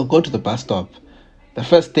 So go to the bus stop. The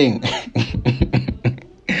first thing,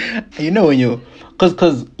 when you...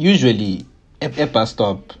 Because usually, at bus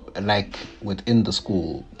stop, like within the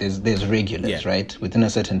school, there's regulars, Yeah. right? Within a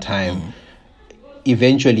certain time,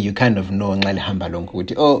 eventually you kind of know,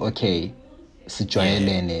 oh, okay,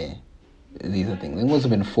 sijwayelene, these are things. It must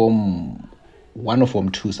have been Form 1 or Form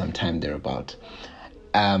 2 sometime thereabout.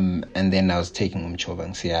 And then I was taking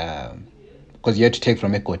Umchova, because you had to take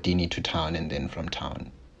from Ekotini to town and then from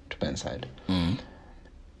town to Burnside.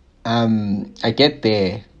 I get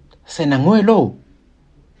there, say Nanguelo.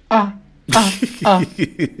 And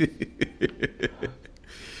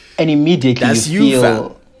immediately That's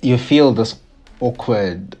you feel this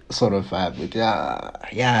awkward sort of vibe with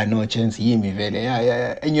no chance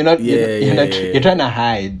yeah, and you're trying to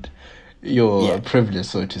hide your privilege,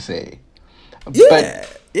 so to say.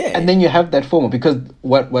 And then you have that FOMO, because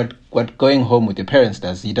what going home with your parents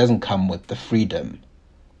does, it doesn't come with the freedom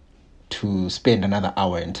to spend another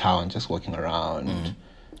hour in town just walking around,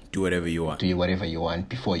 do whatever you want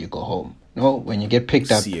before you go home. No, when you get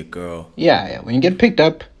picked up, see a girl. When you get picked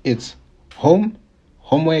up, it's home,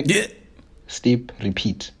 homework, sleep,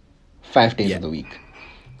 repeat, 5 days of the week.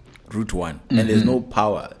 Route 1, and there's no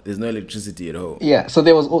power, there's no electricity at home. Yeah, so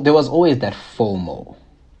there was always that FOMO,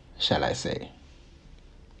 shall I say,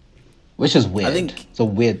 which is weird. I think it's a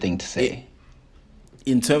weird thing to say.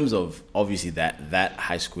 In terms of obviously that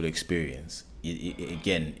high school experience,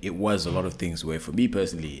 it was a lot of things where, for me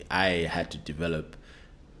personally, I had to develop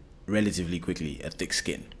relatively quickly a thick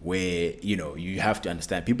skin, where you have to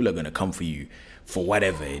understand people are going to come for you for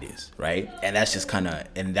whatever it is, right? And that's just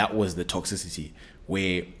and that was the toxicity,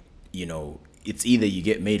 where it's either you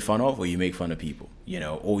get made fun of or you make fun of people,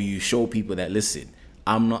 or you show people that, listen,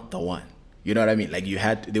 I'm not the one. You know what I mean? Like,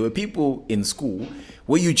 there were people in school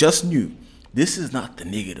where you just knew this is not the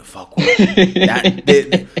nigga to fuck with.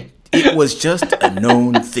 It was just a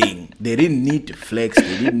known thing. They didn't need to flex.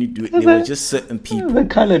 They didn't need to. They were just certain people. The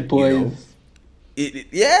colored boys.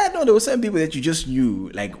 There were certain people that you just knew.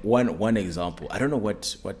 Like one example. I don't know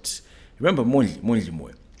what. Remember Monli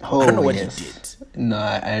Moy? I don't know what he did.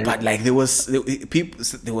 No, but like there was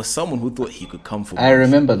someone who thought he could come for. I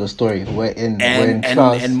remember the story where in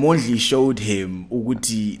class, and Monli showed him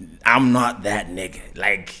Uguti, I'm not that nigga.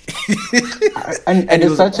 Like, and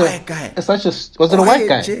it's such a guy. It's such a was it a white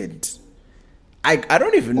guy? Gent. I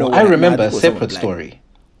don't even know. I remember a separate story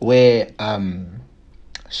where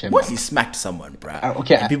Monli smacked someone, bruh.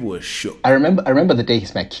 Okay, and people were shook. I remember the day he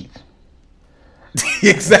smacked Keith.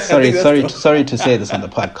 Exactly. Sorry to say this on the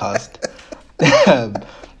podcast.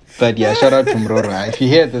 But yeah, shout out to Mrora. If you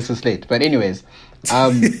hear this, it's late. But anyways,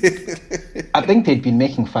 I think they'd been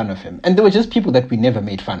making fun of him. And there were just people that we never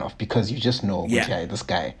made fun of, because you just know, this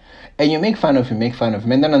guy. And you make fun of him.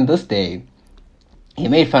 And then on this day, he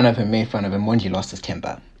made fun of him. Monji lost his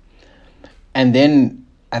temper. And then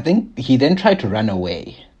I think he then tried to run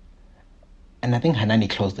away. And I think Hanani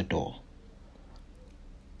closed the door.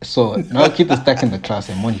 So now Keith is stuck in the class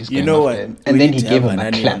and Monji's going after him. And then he gave him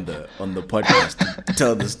a clap. On the podcast to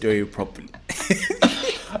tell the story properly.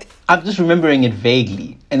 I'm just remembering it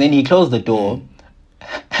vaguely. And then he closed the door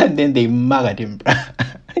and then they muggered him.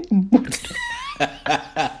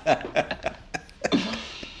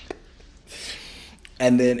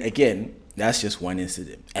 And then again, that's just one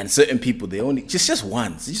incident. And certain people, they only just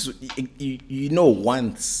once.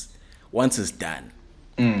 Once it's done.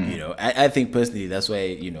 I think personally that's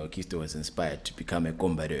why Kisto was inspired to become a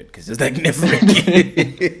combatant, because it's like never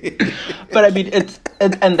again. But I mean, it's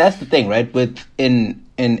and that's the thing, right? With in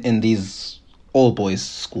these all boys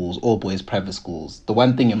schools, all boys private schools, the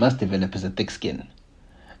one thing you must develop is a thick skin,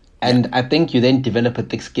 and I think you then develop a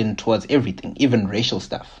thick skin towards everything, even racial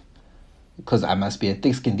stuff. Because I must be a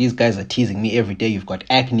thick skin. These guys are teasing me every day. You've got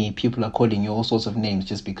acne. People are calling you all sorts of names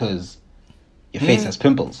just because your face has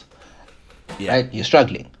pimples. Right? You're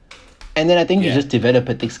struggling. And then I think you just develop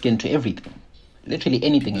a thick skin to everything. Literally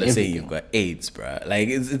anything. Let's say you've got AIDS, bro. Like,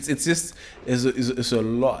 it's just it's a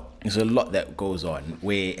lot. It's a lot that goes on.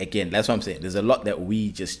 Where, again, that's what I'm saying. There's a lot that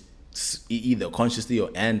we just either consciously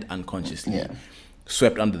and unconsciously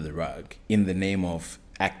swept under the rug in the name of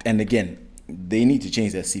act. And again, they need to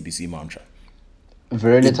change that CBC mantra.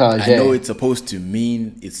 I know it's supposed to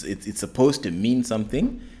mean it's supposed to mean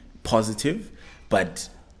something positive, but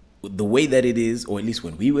the way that it is, or at least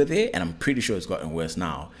when we were there, and I'm pretty sure it's gotten worse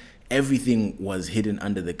now, everything was hidden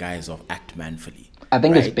under the guise of act manfully. I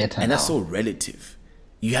think it's better and now. That's so relative.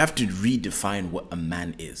 You have to redefine what a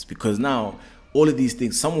man is, because now all of these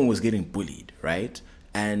things, someone was getting bullied, right?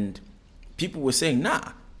 And people were saying,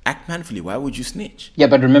 nah, act manfully. Why would you snitch? Yeah,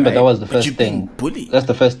 but remember, right? that was the But first you're thing. being bullied. That's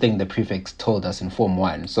the first thing the prefects told us in Form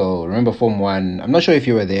 1. So remember Form 1, I'm not sure if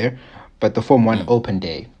you were there, but the Form 1 open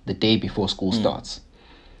day, the day before school starts.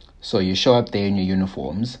 So you show up there in your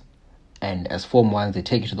uniforms, and as Form 1s, they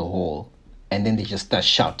take you to the hall, and then they just start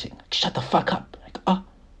shouting, "Shut the fuck up!" Like,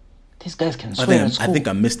 these guys can swear at school. I think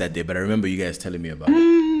I missed that day, but I remember you guys telling me about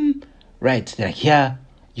it. Right. They're like, "Yeah,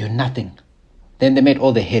 you're nothing." Then they made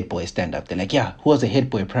all the head boys stand up. They're like, "Yeah, who was a head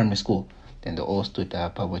boy at primary school?" Then they all stood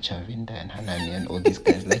up, Pabo Chavinda and Hanani and all these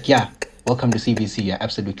guys. Like, "Yeah, welcome to CVC. You're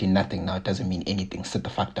absolutely nothing now. It doesn't mean anything. Sit the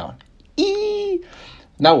fuck down."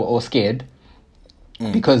 Now we're all scared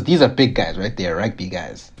because these are big guys, right? They're rugby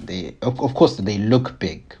guys. They, of course, they look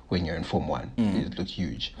big when you're in Form 1. They look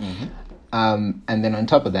huge. And then on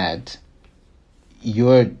top of that,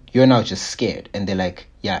 you're now just scared. And they're like,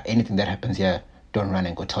 "Yeah, anything that happens here, don't run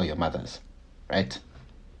and go tell your mothers, right?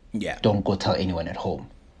 Yeah. Don't go tell anyone at home.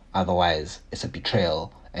 Otherwise, it's a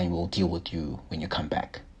betrayal and we'll deal with you when you come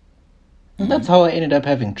back." And that's how I ended up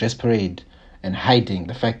having dress parade and hiding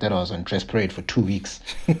the fact that I was on dress parade for 2 weeks.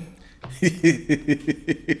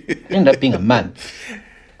 It ended up being a month.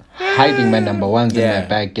 Hiding my number ones in my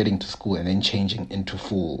bag, getting to school, and then changing into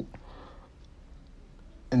full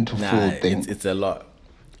thing. It's a lot.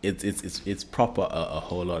 It's proper a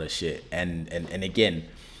whole lot of shit. And again,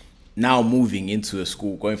 now moving into a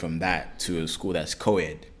school, going from that to a school that's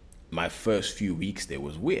co-ed, my first few weeks there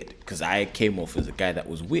was weird because I came off as a guy that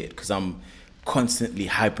was weird because I'm constantly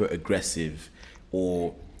hyper aggressive,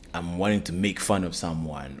 or I'm wanting to make fun of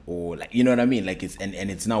someone, or like, you know what I mean? Like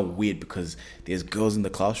it's now weird because there's girls in the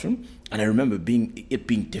classroom, and I remember it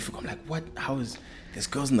being difficult. I'm like, what? How is there's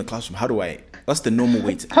girls in the classroom? What's the normal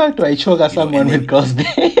way to? How do I choke at someone with girls there?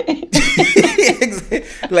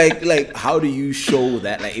 like how do you show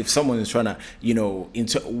that, like, if someone is trying to,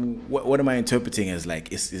 what am I interpreting as,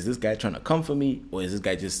 like, is this guy trying to come for me, or is this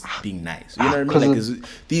guy just being nice? You know what I mean? Like, 'cause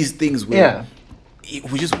these things were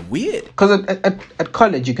it was just weird. Because at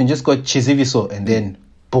college you can just go chiziviso and then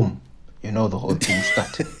boom, the whole thing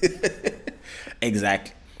started.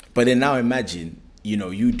 Exactly. But then now imagine,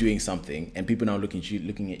 you doing something and people now looking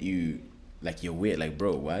at you like you're weird. Like,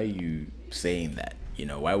 bro, why are you saying that?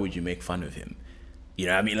 Why would you make fun of him? You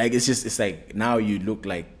know what I mean? Like, it's like now you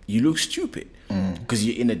look stupid because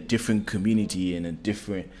you're in a different community, in a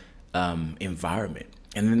different environment.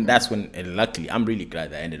 And then that's when, and luckily, I'm really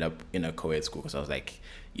glad that I ended up in a co-ed school, because I was like,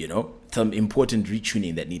 some important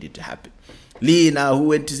retuning that needed to happen. Lee, now, who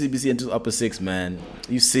went to CBC until upper six, man?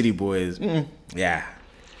 You city boys. Yeah,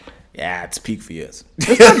 it's peak for years.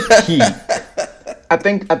 Key. I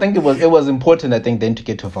think it was important, I think, then to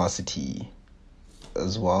get to varsity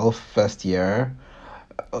as well, first year.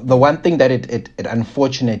 The one thing that it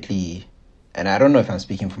unfortunately, and I don't know if I'm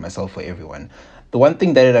speaking for myself or everyone, the one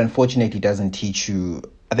thing that it unfortunately doesn't teach you,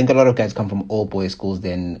 I think a lot of guys come from all boys schools,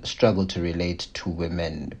 then struggle to relate to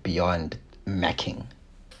women beyond macking.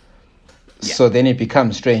 Yeah. So then it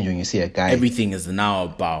becomes strange when you see a guy. Everything is now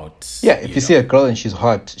about... Yeah, if you see a girl and she's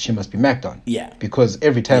hot, she must be macked on. Yeah. Because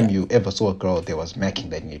every time you ever saw a girl, there was macking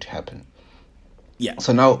that needed to happen. Yeah.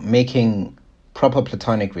 So now making proper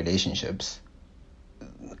platonic relationships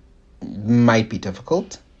might be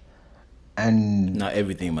difficult. And now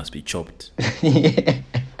everything must be chopped.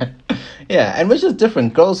 Yeah, and which is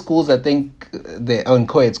different. Girls' schools, I think, in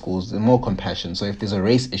co-ed schools, they're more compassion. So if there's a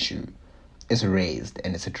race issue, it's raised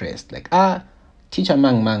and it's addressed. Like, teacher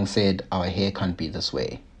Mang said our hair can't be this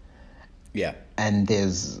way. Yeah. And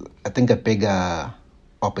there's, I think, a bigger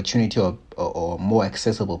opportunity or more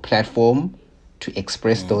accessible platform to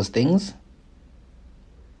express those things.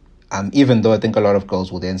 Even though I think a lot of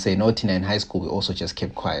girls will then say, no, Tina, in high school, we also just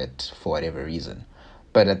kept quiet for whatever reason.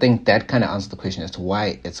 But I think that kind of answers the question as to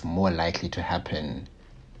why it's more likely to happen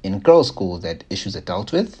in girls' schools that issues are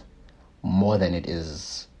dealt with more than it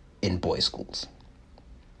is in boys' schools.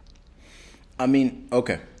 I mean,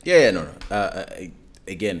 okay. Yeah, no.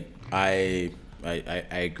 Again, I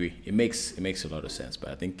agree. It makes a lot of sense. But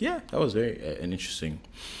I think, that was very an interesting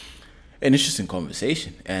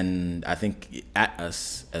conversation. And I think at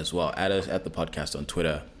us as well, at the podcast on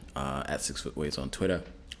Twitter, at 6 Foot Ways on Twitter,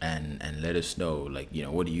 and let us know, like,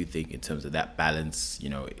 what do you think in terms of that balance?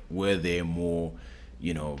 Were there more,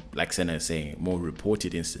 like Senna is saying, more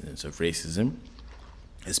reported incidents of racism?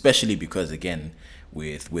 Especially because, again,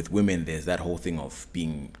 with women, there's that whole thing of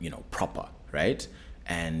being, proper, right?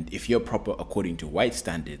 And if you're proper according to white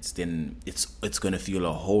standards, then it's going to feel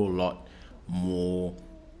a whole lot more,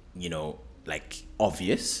 like,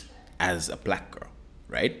 obvious as a black girl,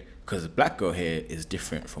 right? Because black girl hair is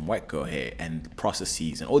different from white girl hair, and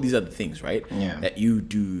processes and all these other things, right? Yeah. That you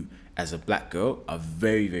do as a black girl are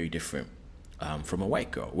very, very different from a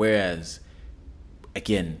white girl. Whereas,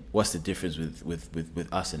 again, what's the difference with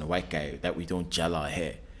us and a white guy? That we don't gel our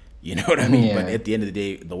hair. You know what I mean? Yeah. But at the end of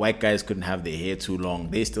the day, the white guys couldn't have their hair too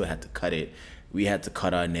long. They still had to cut it. We had to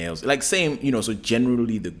cut our nails. Like same, so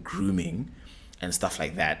generally the grooming and stuff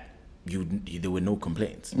like that, there were no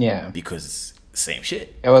complaints. Yeah. Because same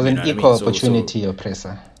shit. It was You an know what I mean? equal So- opportunity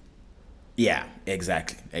oppressor. yeah,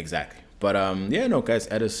 exactly. But guys,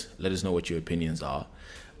 let us know what your opinions are.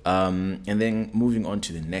 And then moving on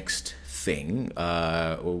to the next thing,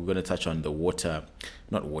 we're going to touch on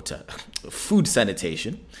food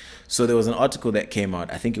sanitation. So there was an article that came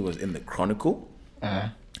out, I think it was in the Chronicle.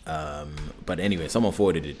 But anyway, someone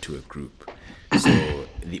forwarded it to a group. So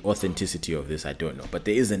the authenticity of this, I don't know. But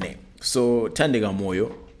there is a name. So Tandega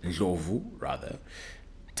Moyo Ndlovu,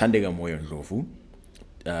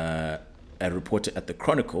 a reporter at the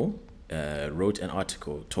Chronicle, wrote an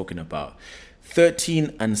article talking about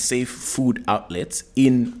 13 unsafe food outlets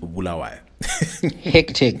in Bulawayo.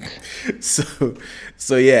 Hectic.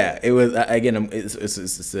 So yeah, it was again.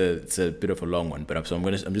 It's a bit of a long one, but I'm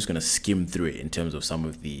just gonna skim through it in terms of some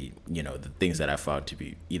of the the things that I found to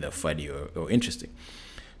be either funny or interesting.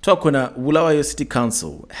 Tokona, Bulawayo City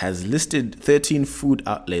Council has listed 13 food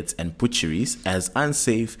outlets and butcheries as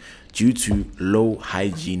unsafe due to low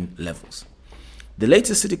hygiene levels. The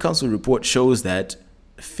latest City Council report shows that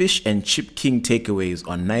Fish and Chip King takeaways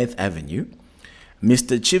on 9th Avenue,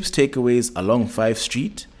 Mr. Chips takeaways along 5th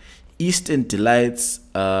Street, Eastern Delights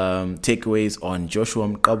takeaways on Joshua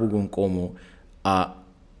Mkabugu Nkomo are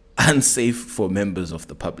unsafe for members of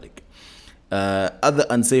the public. Other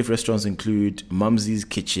unsafe restaurants include Mumsy's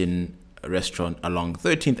Kitchen restaurant along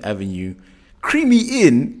 13th Avenue, Creamy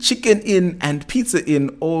Inn, Chicken Inn, and Pizza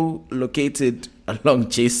Inn, all located along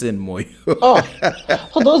Jason Moyo.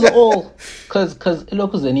 So those are all because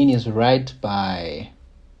Iloko Zanini is right by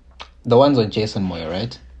the ones on Jason Moyo,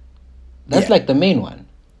 right? That's like the main one.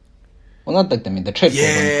 Well, not like the main, the trade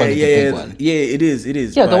one, probably the big one. Yeah, it is.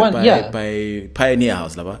 Yeah, the one, by Pioneer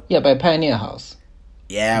House, lava. Yeah, by Pioneer House.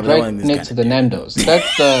 Yeah, but Right that one is next to kinda the dead. Nando's.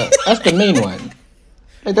 That's the main one.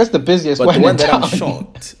 Like that's the busiest But one the one in that town. I'm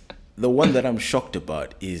shocked, the one that I'm shocked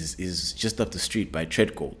about is just up the street by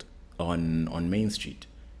Treadgold on Main Street.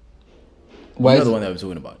 Why You know is the it- one that I'm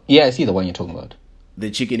talking about. Yeah, I see the one you're talking about. The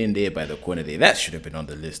chicken in there by the corner there. That should have been on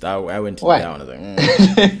the list. I went to Why? that one. I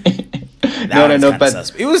was like, No, one's but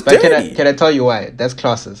suspect. It was but dirty. Can I tell you why? That's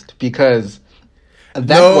classist because that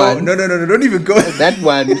No, one, don't even go. that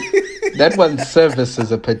one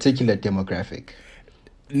services a particular demographic.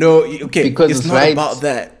 No, okay. Because it's it's not right- about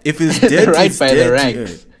that. If it's dirty, right it's by the dirty.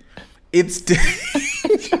 ranks. It's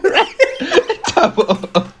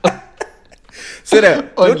so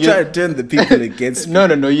that, On don't you- try to turn the people against me.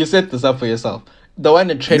 No. You set this up for yourself. The one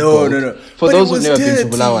in Treadgold. No. For But those it who've never was been to dirty.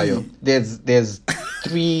 Bulawayo,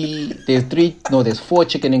 there's 4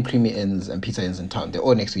 chicken and creamy inns and pizza inns in town. They're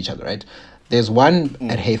all next to each other, right? There's one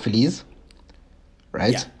at Hayfleas,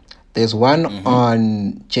 right? Yeah. There's one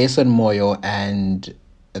on Jason Moyo and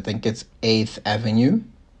I think it's 8th Avenue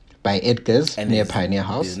by Edgar's near there's- Pioneer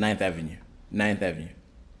House. There's 9th Avenue. 9th Avenue.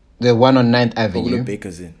 There's one on 9th Pogolo Avenue.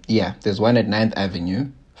 Baker's in. Yeah, there's one at 9th Avenue,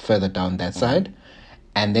 further down that side.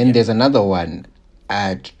 And then there's another one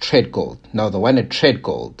at Treadgold. Now, the one at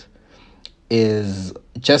Treadgold is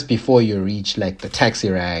just before you reach like the taxi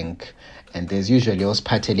rank. And there's usually also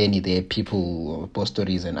Pateleni there, people,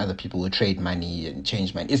 Bostories and other people who trade money and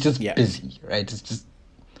change money. It's just busy, right?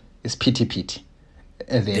 It's pity.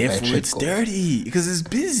 Therefore, it's dirty because it's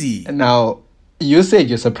busy. Now, you said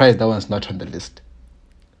you're surprised that one's not on the list.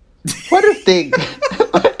 What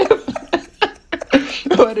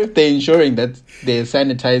if they're ensuring that they're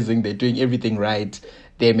sanitizing, they're doing everything right,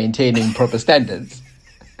 they're maintaining proper standards?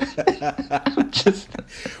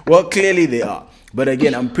 Well, clearly they are. But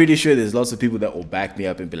again, I'm pretty sure there's lots of people that will back me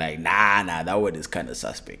up and be like, nah, that one is kind of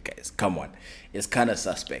suspect, guys. Come on. It's kind of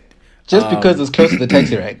suspect. Just because it's close to the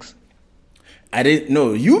taxi ranks. I didn't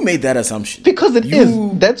know. You made that assumption. Because it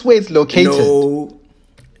is. That's where it's located. No.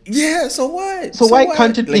 Yeah, so what? So why what?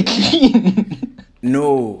 can't it be clean?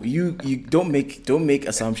 No, you don't make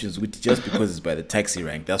assumptions with just because it's by the taxi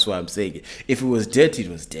rank. That's why I'm saying it. If it was dirty, it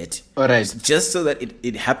was dirty. All right. Just so that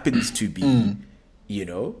it happens to be,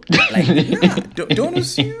 like nah, don't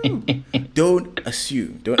assume. Don't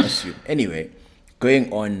assume. Anyway,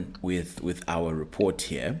 going on with our report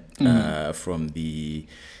here from the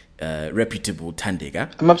reputable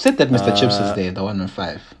Tandega. I'm upset that Mr. Chips is there, the one on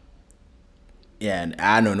 5. Yeah, and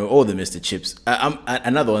I don't know all the Mr. Chips.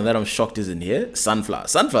 Another one that I'm shocked isn't here. Sunflower.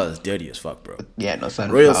 Sunflower is dirty as fuck, bro. Yeah, no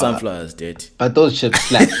sunflower. Royal Sunflower is dirty. But those chips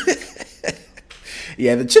slap.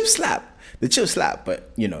 Yeah, the chips slap. But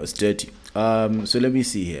it's dirty. So let me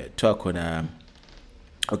see here. Talk on.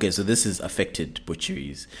 Okay, so this is affected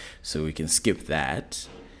butcheries, so we can skip that.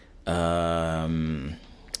 Let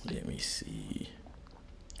me see.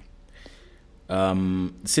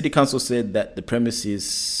 City Council said that the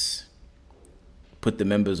premises put the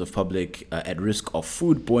members of public at risk of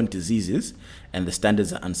foodborne diseases, and the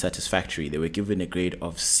standards are unsatisfactory. They were given a grade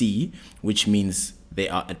of C, which means they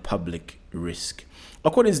are at public risk.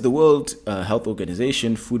 According to the World Health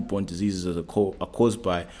Organization, foodborne diseases are caused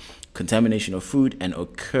by contamination of food and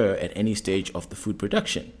occur at any stage of the food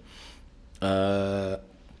production. Trying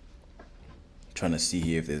to see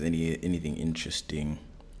here if there's anything interesting.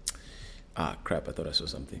 Ah, crap, I thought I saw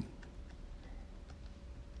something.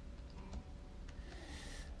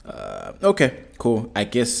 Okay, cool. I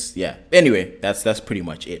guess, yeah. Anyway, that's pretty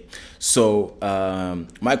much it. So,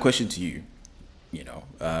 my question to you,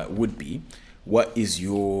 would be, what is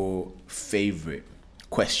your favorite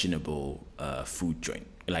questionable food joint?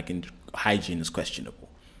 Like, in hygiene is questionable,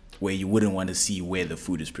 where you wouldn't want to see where the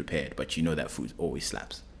food is prepared, but you know that food always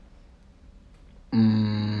slaps.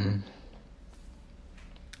 I'm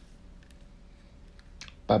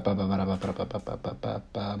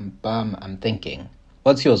thinking.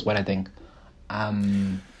 What's yours? What I think? I'll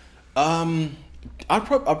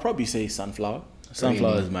probably say sunflower.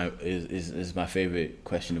 Sunflower Really? is my favorite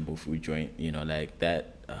questionable food joint. Like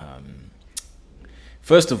that.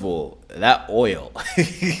 First of all, that oil.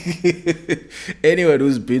 Anyone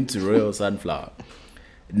who's been to Royal Sunflower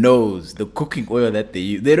knows the cooking oil that they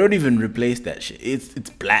use. They don't even replace that shit. It's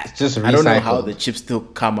black. It's just I don't know how recycled. the chips still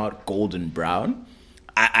come out golden brown.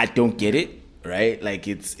 I don't get it, right? Like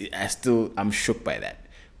I'm shook by that.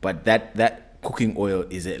 But that cooking oil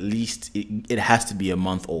is at least it has to be a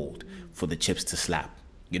month old for the chips to slap.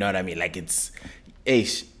 You know what I mean? Like it's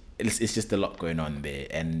just a lot going on there.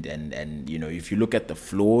 And if you look at the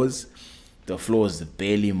floors are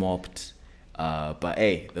barely mopped. But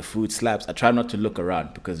hey, the food slaps. I try not to look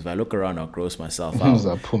around because if I look around, I'll gross myself out.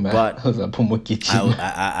 But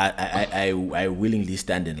I willingly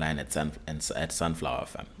stand in line at Sunflower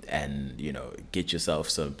Fam, and get yourself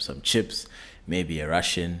some chips, maybe a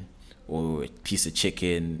Russian or a piece of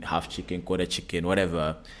chicken, half chicken, quarter chicken,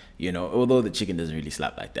 whatever. Although the chicken doesn't really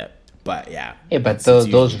slap like that, but yeah. Yeah, but it's those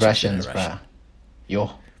usually chips and a Russians, Russian. bruh.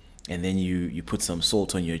 Yo. And then you put some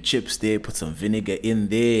salt on your chips there, put some vinegar in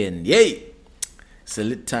there, and yay! It's a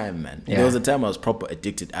lit time, man. Yeah. There was a time I was proper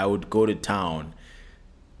addicted. I would go to town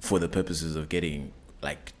for the purposes of getting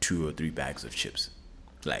like 2 or 3 bags of chips.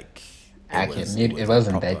 Like It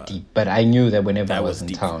wasn't that deep, but I knew that whenever I was in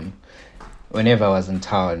town,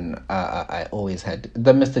 I always had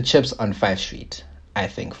the Mr. Chips on 5th Street, I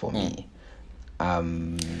think, for me.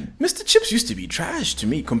 Mr. Chips used to be trash to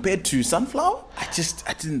me compared to Sunflower. I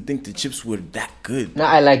didn't think the chips were that good. No,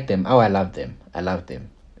 I like them. Oh, I love them.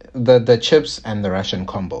 The chips and the Russian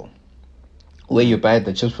combo, where you buy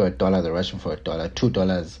the chips for $1, the Russian for $1,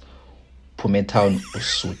 $2. Pumetown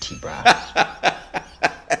usuti, bruh.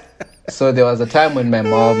 So there was a time when my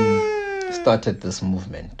mom started this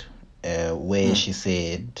movement where she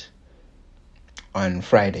said on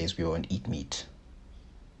Fridays we won't eat meat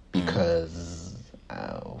because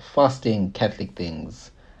fasting, Catholic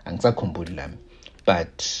things, angisakhumbuli lami.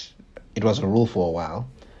 But it was a rule for a while.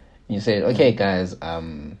 You said, okay, guys,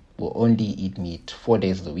 we'll only eat meat 4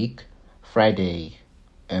 days of the week.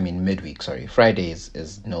 Midweek, sorry. Fridays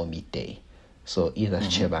is no meat day. So either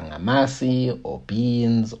chebanga masi or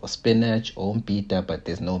beans or spinach or umpita, but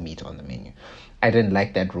there's no meat on the menu. I didn't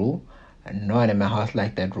like that rule. No one in my house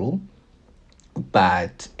liked that rule.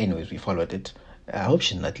 But anyways, we followed it. I hope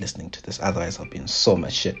she's not listening to this. Otherwise, I'll be in so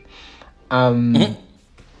much shit. And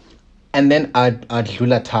then I'd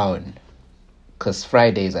Lula Town. Because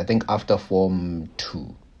Fridays, I think after Form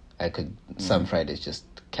 2, I could some Fridays just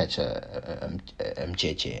catch a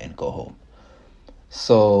MJJ and go home.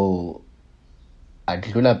 So I'd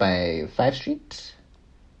lula by 5th Street,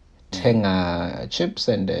 tenga chips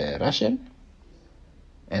and Russian,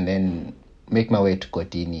 and then make my way to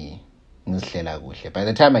Kotini. By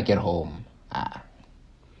the time I get home,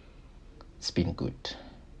 it's been good.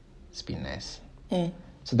 It's been nice.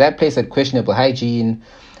 So that place had questionable hygiene.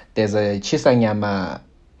 There's a Chisanyama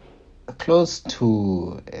close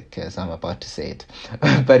to, because I'm about to say it,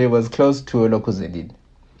 but it was close to Lokuzelin,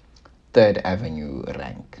 3rd Avenue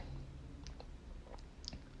rank,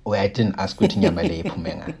 where I didn't ask Nyama le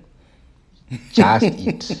Pumenga. Just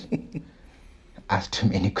eat. Ask too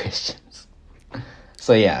many questions.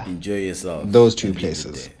 So yeah. Enjoy yourself. Those 2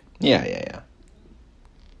 places. Yeah.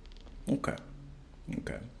 Okay.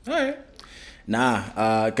 All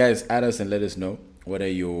right. Guys, add us and let us know. What are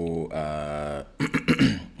your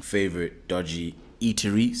favorite dodgy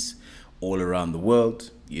eateries all around the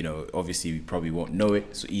world? obviously we probably won't know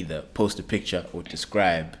it. So either post a picture or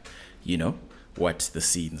describe, what the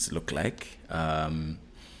scenes look like. And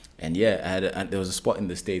yeah, there was a spot in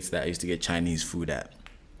the States that I used to get Chinese food at.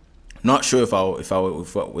 Not sure if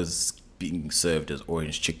what was being served as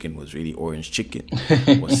orange chicken was really orange chicken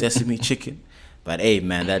or sesame chicken. But hey,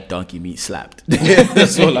 man, that donkey meat slapped.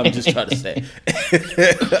 That's all I'm just trying to say.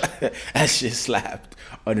 That shit slapped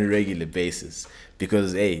on a regular basis.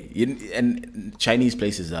 Because, and Chinese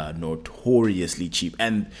places are notoriously cheap.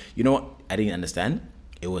 And you know what? I didn't understand.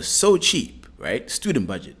 It was so cheap, right? Student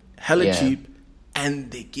budget. Hella cheap.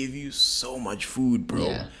 And they give you so much food, bro.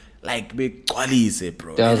 Yeah. Like, big qualities,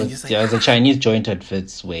 bro. There was a Chinese joint at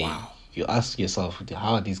Wits where you ask yourself,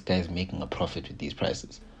 how are these guys making a profit with these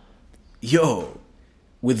prices? Yo,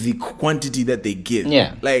 with the quantity that they give.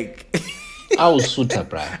 Yeah. Like... I was suitor,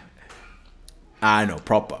 bruh. I know,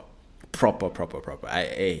 proper.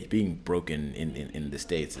 Being broken in the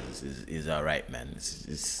States is all right, man.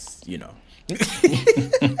 It's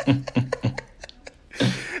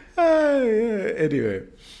Anyway,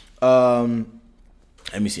 let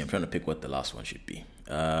me see. I'm trying to pick what the last one should be.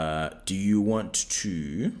 Do you want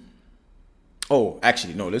to? Oh,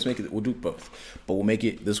 actually, no. Let's make it. We'll do both, but we'll make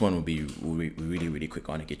it. This one will be really, really quick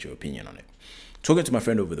on and get your opinion on it. Talking to my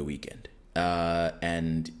friend over the weekend,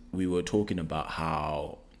 and we were talking about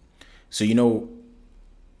how. So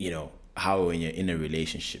how when you're in a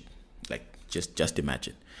relationship, like just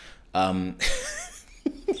imagine. But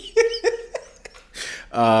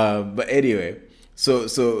anyway, so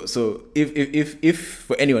if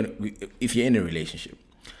for anyone, if you're in a relationship,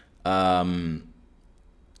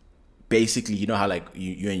 basically, you know how like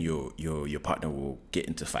you and your partner will get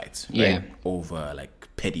into fights, right? Yeah. Over like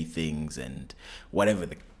petty things and whatever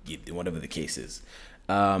the case is.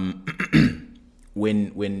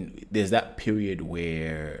 When there's that period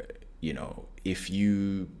where, if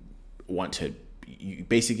you want to, you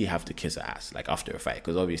basically have to kiss her ass, like after a fight,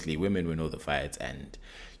 because obviously women will know the fights and,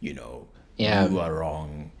 you are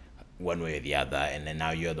wrong one way or the other, and then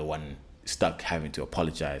now you're the one stuck having to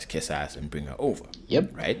apologize, kiss her ass, and bring her over.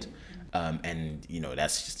 Yep. Right? And,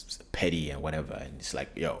 that's just petty and whatever, and it's like,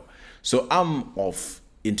 so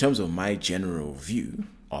in terms of my general view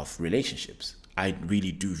of relationships, I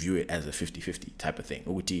really do view it as a 50-50 type of thing.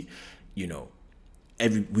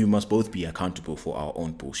 We must both be accountable for our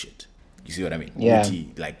own bullshit. You see what I mean? Yeah.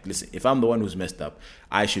 Like, listen, if I'm the one who's messed up,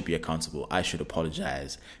 I should be accountable. I should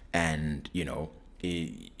apologize. And,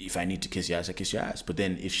 if I need to kiss your ass, I kiss your ass. But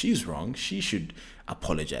then if she's wrong, she should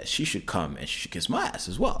apologize. She should come and she should kiss my ass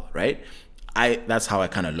as well, right? That's how I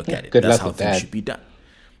kind of look at it. That's how things should be done.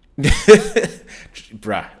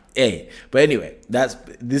 Bruh. Hey, but anyway,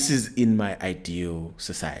 this is in my ideal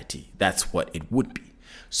society. That's what it would be.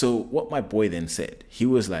 So what my boy then said, he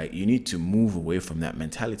was like, you need to move away from that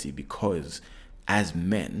mentality, because as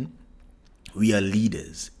men, we are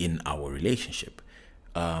leaders in our relationship.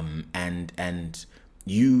 So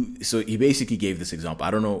he basically gave this example.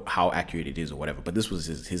 I don't know how accurate it is or whatever, but this was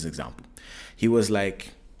his example. He was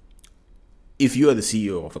like, if you are the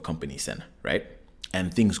CEO of a company, Senna, right?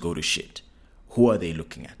 And things go to shit, who are they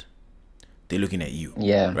looking at? They're looking at you.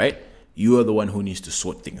 Yeah. Right? You are the one who needs to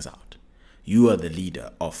sort things out. You are the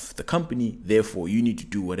leader of the company. Therefore, you need to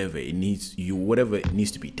do whatever it needs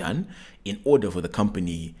to be done in order for the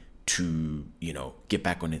company to, get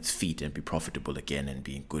back on its feet and be profitable again and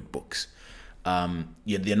be in good books.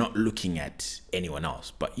 They're not looking at anyone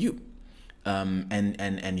else but you.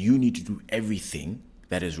 And you need to do everything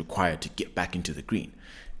that is required to get back into the green.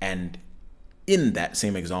 And in that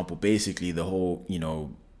same example, basically the whole,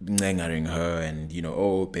 ngangering her and,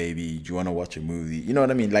 oh, baby, do you want to watch a movie? You know what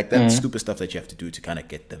I mean? Like that stupid stuff that you have to do to kind of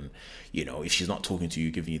get them, if she's not talking to you,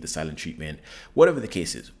 giving you the silent treatment, whatever the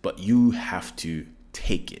case is. But you have to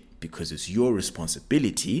take it, because it's your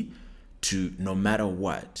responsibility to, no matter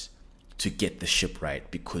what, to get the ship right,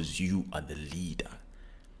 because you are the leader.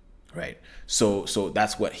 Right? So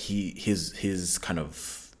that's what his kind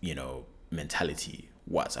of, mentality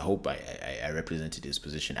was. I hope I represented his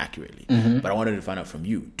position accurately. But I wanted to find out from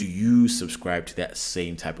you, do you subscribe to that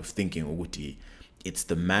same type of thinking, Owuti? It's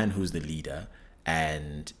the man who's the leader,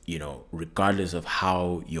 and regardless of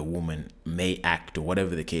how your woman may act or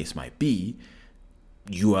whatever the case might be,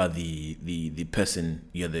 you are the person,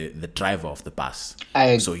 you're the driver of the bus.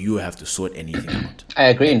 So you have to sort anything out. I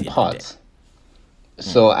agree in parts.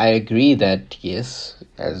 So I agree that, yes,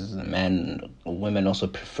 as a man, women also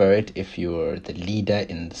prefer it if you're the leader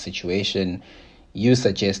in the situation. You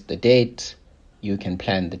suggest the date, you can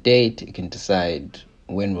plan the date, you can decide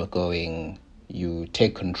when we're going, you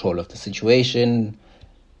take control of the situation,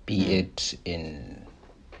 be it in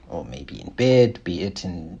or maybe in bed, be it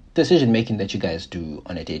in decision making that you guys do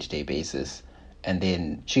on a day-to-day basis. And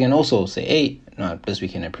then she can also say, hey, no, this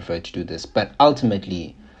weekend I prefer to do this. But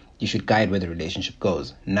ultimately, you should guide where the relationship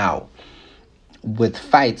goes. Now, with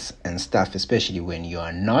fights and stuff, especially when you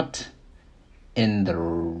are not in the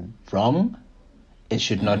wrong, it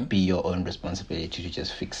should not be your own responsibility to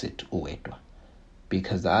just fix it uwedwa,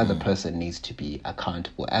 because the other person needs to be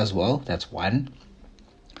accountable as well. That's one.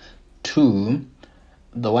 Two,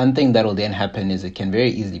 the one thing that will then happen is it can very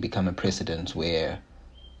easily become a precedent where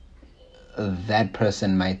that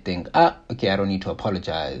person might think, okay, I don't need to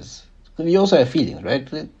apologize. We also have feelings,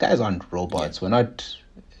 right? Guys aren't robots. We're not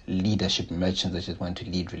leadership merchants that just want to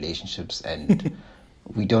lead relationships, and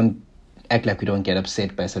we don't act like we don't get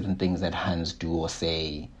upset by certain things that Hans do or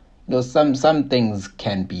say. Some things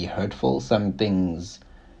can be hurtful. Some things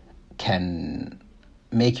can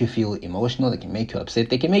make you feel emotional. They can make you upset.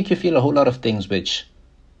 They can make you feel a whole lot of things which,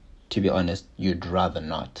 to be honest, you'd rather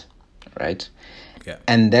not, right? Yeah.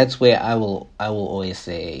 And that's where I will always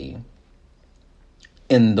say,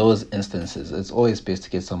 in those instances, it's always best to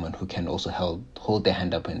get someone who can also hold their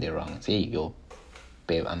hand up when they're wrong. Say, yo,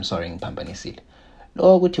 babe, I'm sorry, Pampanisid.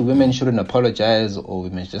 No, women shouldn't apologize, or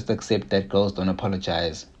women just accept that girls don't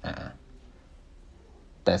apologize.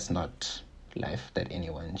 That's not life that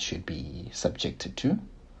anyone should be subjected to.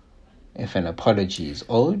 If an apology is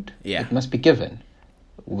owed, it must be given.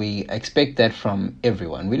 We expect that from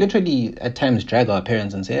everyone. We literally at times drag our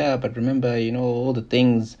parents and say, but remember, all the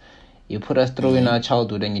things you put us through in our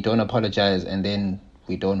childhood, and you don't apologize, and then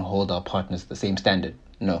we don't hold our partners the same standard.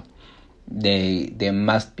 No. There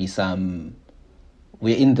must be some,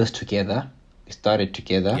 we're in this together. We started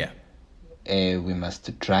together. Yeah. We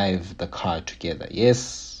must drive the car together.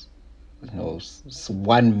 Yes,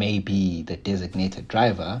 one may be the designated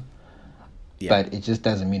driver, but it just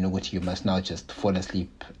doesn't mean what you must now just fall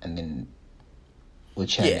asleep and then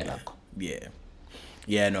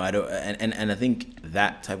no, I don't, and I think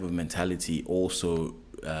that type of mentality also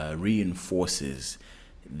reinforces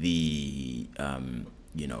the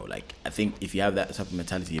I think if you have that type of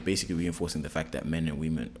mentality, you're basically reinforcing the fact that men and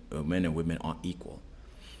women aren't equal,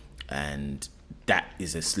 and that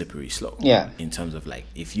is a slippery slope. In terms of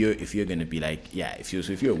if you're gonna be if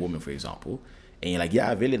you're a woman, for example, and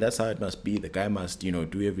you're really, that's how it must be. The guy must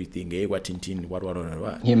do everything. What.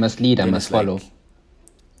 He must lead. I must follow.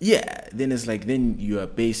 Then it's then you are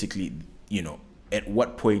basically at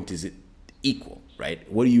what point is it equal,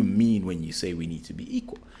 right? What do you mean when you say we need to be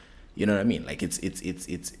equal? You know what I mean?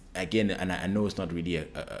 It's again, and I know it's not really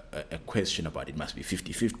a question about it must be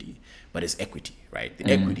 50-50, but it's equity, right? The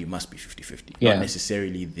equity must be 50-50, not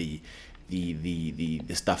necessarily the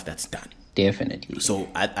stuff that's done. Definitely. So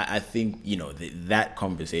I think that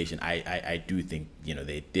conversation, I do think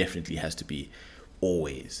there definitely has to be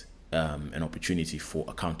always an opportunity for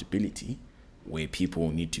accountability, where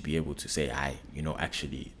people need to be able to say,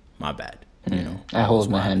 actually, my bad. I hold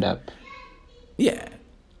my hand up.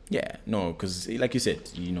 No, because like you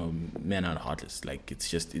said, men are heartless. It's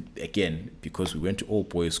just again, because we went to all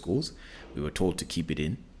boys schools, we were told to keep it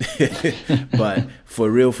in. But for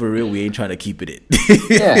real, we ain't trying to keep it in.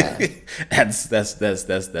 That's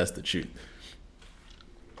the truth.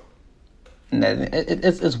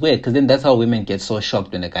 It's weird, because then that's how women get so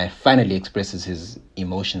shocked when a guy finally expresses his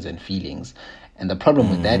emotions and feelings. And the problem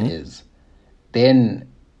with that is,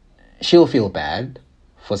 then she'll feel bad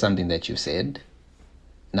for something that you said.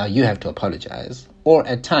 Now you have to apologize. Or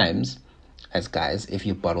at times, as guys, if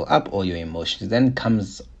you bottle up all your emotions, then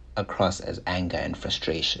comes across as anger and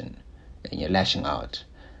frustration, and you're lashing out,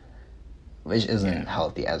 which isn't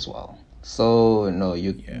healthy as well. So no,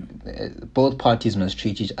 both parties must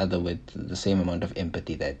treat each other with the same amount of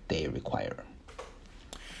empathy that they require.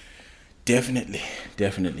 Definitely.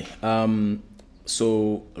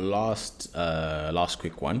 So last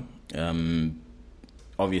quick one.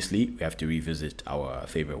 Obviously, we have to revisit our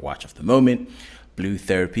favorite watch of the moment, Blue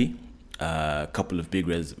Therapy. A couple of big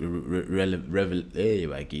revelations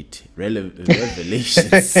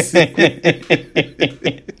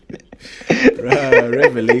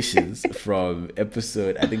from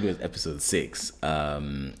episode, I think it was episode 6,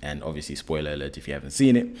 and obviously spoiler alert if you haven't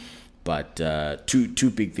seen it, but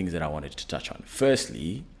two big things that I wanted to touch on.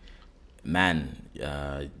 Firstly,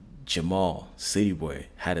 Jamal City Boy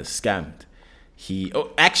had us scammed.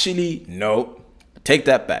 Actually, no, take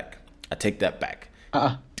that back. I take that back.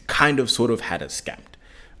 Kind of sort of had us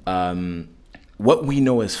scammed. What we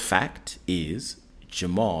know as fact is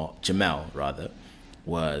Jamal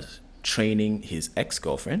was training his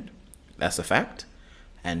ex-girlfriend. That's a fact.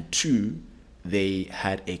 And 2, they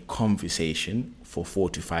had a conversation for 4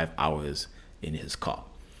 to 5 hours in his car.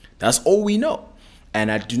 That's all we know. And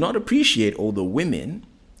I do not appreciate all the women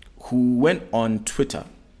who went on Twitter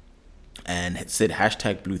and had said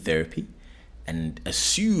hashtag blue therapy and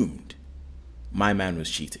assumed my man was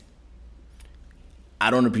cheating. I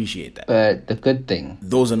don't appreciate that. But the good thing,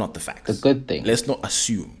 Those are not the facts. the good thing, Let's not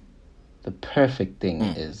assume. the perfect thing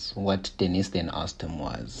is what Denise then asked him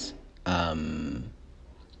was,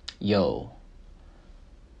 yo,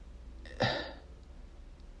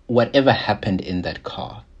 whatever happened in that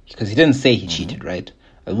car, because he didn't say he cheated, right?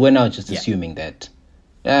 We're now just assuming that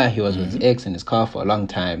he was with his ex in his car for a long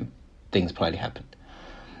time. Things probably happened.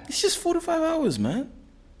 It's just 4 to 5 hours, man.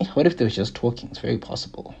 What if they were just talking? It's very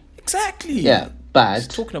possible. Exactly. Yeah, but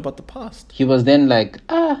Just talking about the past. he was then like,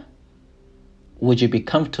 would you be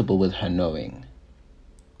comfortable with her knowing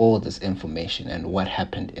all this information and what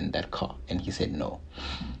happened in that car? And he said no.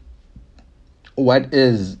 What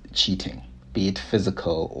is cheating, be it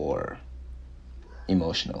physical or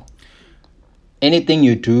emotional? Anything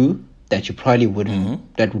you do that you probably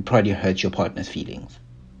wouldn't, that would probably hurt your partner's feelings.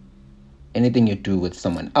 Anything you do with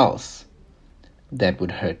someone else that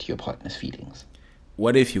would hurt your partner's feelings.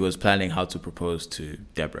 What if he was planning how to propose to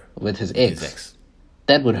Deborah? With his ex.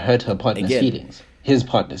 That would hurt her partner's feelings. His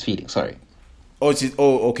partner's feelings, sorry.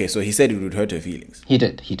 Okay. So he said it would hurt her feelings. He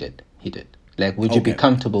did. Like, would you be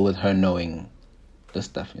comfortable with her knowing the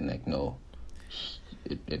stuff? And like, no,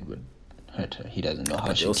 it would hurt her. He doesn't know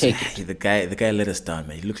how she'll take it. The guy let us down,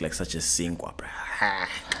 man. He looked like such a singwa, bro.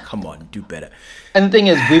 Come on, do better. And the thing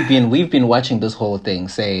is, we've been watching this whole thing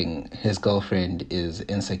saying his girlfriend is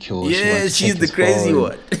insecure. Yeah, she's the crazy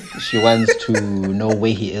one. She wants to know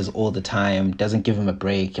where he is all the time, doesn't give him a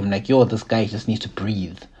break. I'm like, yo, this guy just needs to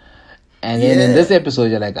breathe. And then in this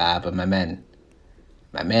episode, you're like, but my man.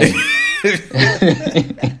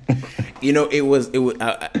 You know, it was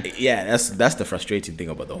that's the frustrating thing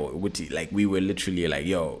about the whole Witty. Like, we were literally like,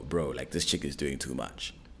 yo, bro, like, this chick is doing too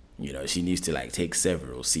much. You know, she needs to like take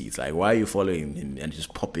several seats. Like, why are you following him and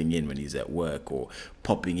just popping in when he's at work or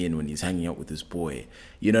popping in when he's hanging out with his boy?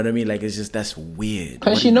 You know what I mean? Like, it's just, that's weird.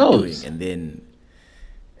 Because she knows. And then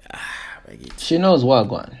she knows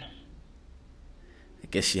Wagwan. I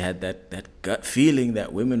guess she had that gut feeling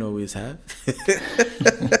that women always have.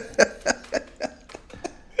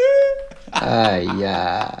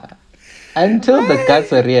 Yeah. Until the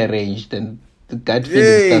guts are rearranged and the gut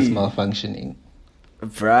feeling starts malfunctioning.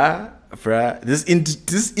 Bruh, this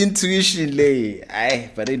intuition lay.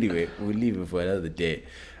 But anyway, we'll leave it for another day.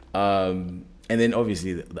 And then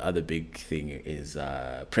obviously the other big thing is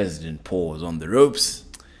President Paul is on the ropes.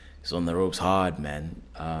 He's on the ropes hard, man.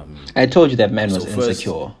 I told you that man was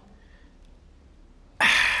insecure.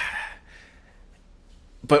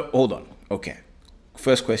 But hold on. Okay.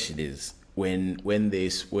 First question is when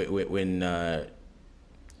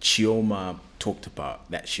Chioma talked about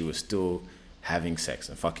that she was still having sex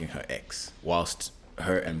and fucking her ex whilst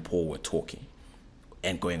her and Paul were talking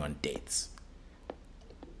and going on dates.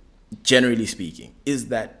 Generally speaking, is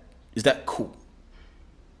that cool?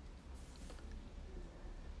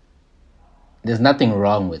 There's nothing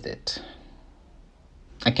wrong with it.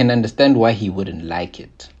 I can understand why he wouldn't like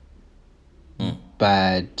it.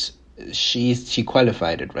 But she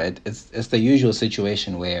qualified it, right? It's the usual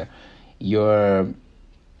situation where you're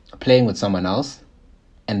playing with someone else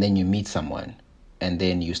and then you meet someone and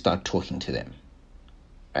then you start talking to them,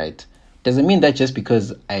 right? Doesn't mean that just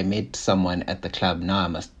because I met someone at the club, now I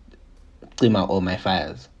must trim out all my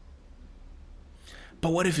fires.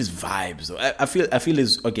 But what if it's vibes though? I feel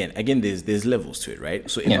is again there's levels to it, right?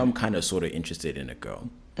 So if I'm kind of sort of interested in a girl,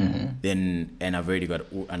 then and I've already got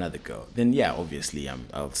another girl, then yeah, obviously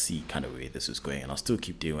I'll see kind of where this is going, and I'll still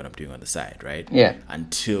keep doing what I'm doing on the side, right? Yeah.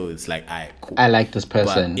 Until it's like, cool. I like this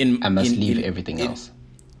person. I must leave everything else.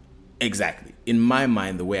 Exactly. In my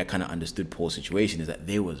mind, the way I kind of understood Paul's situation is that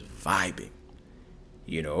they was vibing.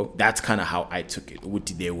 You know, that's kind of how I took it.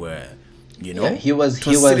 They were, you know, he was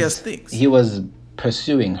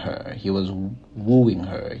pursuing her. He was wooing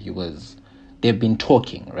her. They've been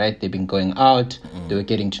talking, right? They've been going out. They were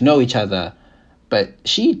getting to know each other, but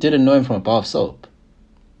she didn't know him from a bar of soap.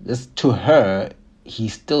 To her,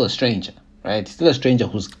 he's still a stranger, right? Still a stranger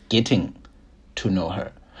who's getting to know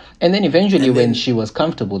her. And then eventually when she was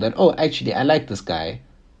comfortable that, actually, I like this guy,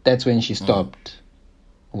 that's when she stopped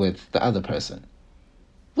with the other person.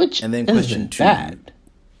 Which and then isn't bad.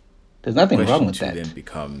 There's nothing wrong with that. Then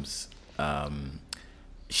becomes,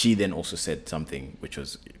 she then also said something which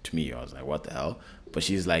was, to me, I was like, what the hell? But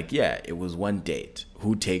she's like, yeah, it was one date.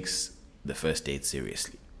 Who takes the first date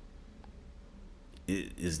seriously?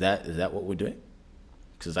 Is that what we're doing?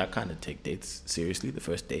 because I kind of take dates seriously. The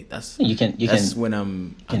first date, that's when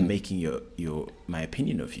I'm making my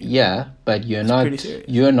opinion of you. Yeah, but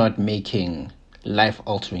you're not making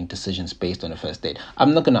life-altering decisions based on a first date.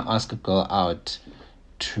 I'm not gonna ask a girl out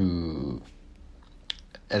to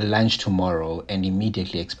a lunch tomorrow and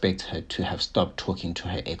immediately expect her to have stopped talking to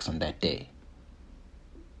her ex on that day.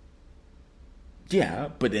 Yeah,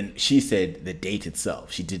 but then she said the date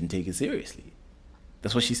itself, she didn't take it seriously.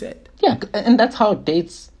 That's what she said. Yeah, and that's how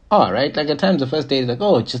dates are, right? Like at times the first date is like,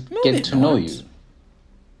 oh, just get to know you.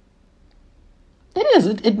 It is.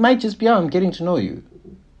 It might just be, I'm getting to know you.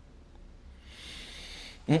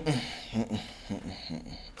 And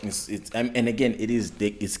again,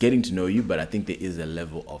 it's getting to know you, but I think there is a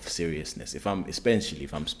level of seriousness. If I'm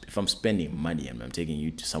spending money and I'm taking you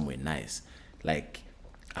to somewhere nice, like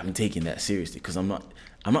I'm taking that seriously, because I'm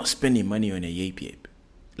not spending money on a yape.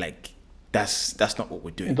 Like that's not what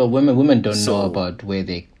we're doing. But women don't know about where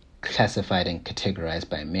they classified and categorized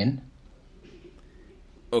by men.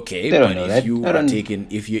 Okay, but if you are taking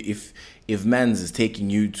if Mans is taking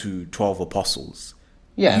you to 12 Apostles,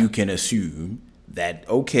 yeah, you can assume that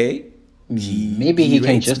maybe he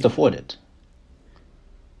can just afford it.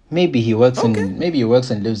 Maybe he works and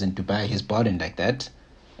lives in Dubai. He's balling like that,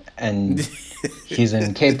 and he's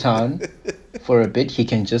in Cape Town for a bit. He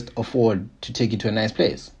can just afford to take you to a nice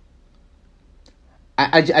place.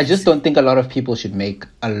 I just don't think a lot of people should make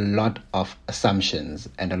a lot of assumptions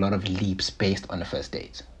and a lot of leaps based on a first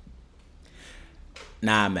date.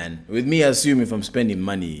 Nah, man. With me, assume if I'm spending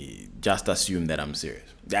money, just assume that I'm serious.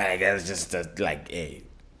 That's just hey.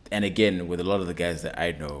 And again, with a lot of the guys that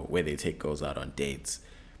I know, where they take girls out on dates,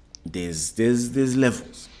 there's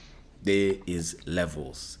levels. There is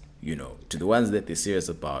levels, to the ones that they're serious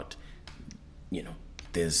about,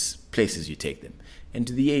 there's places you take them. And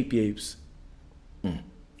to the apes,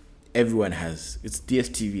 everyone has, it's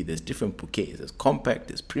DSTV, there's different bouquets, there's compact,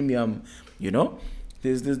 there's premium,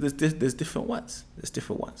 there's different ones.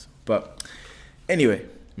 But anyway,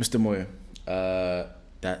 Mr. Moyo,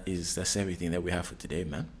 that's everything that we have for today,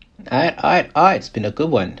 man. All right, it's been a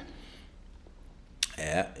good one.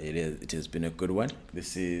 Yeah, it has been a good one.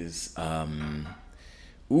 This is let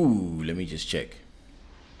me just check.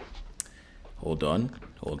 Hold on.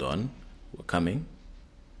 We're coming.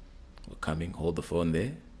 Hold the phone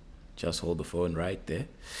there. Just hold the phone right there.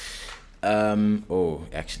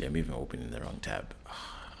 Actually, I'm even opening the wrong tab.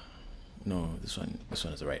 No, this one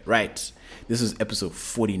is right. Right. This is episode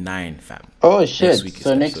 49, fam. Oh shit.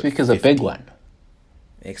 Next week is a big one.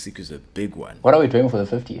 Next week is a big one. What are we doing for the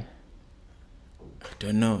 50th? I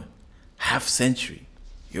don't know. Half century.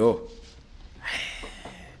 Yo.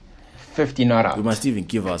 50 not out. We must even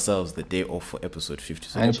give ourselves the day off for episode 50.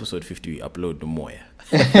 So episode 50 we upload the more.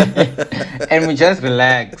 And we just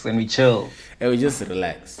relax and we chill. And we just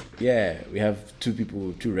relax. Yeah, we have two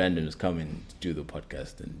randoms come and do the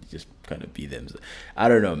podcast and just kind of be them. So, I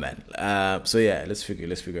don't know, man. So yeah, let's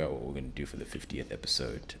figure out what we're gonna do for the 50th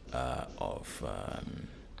episode of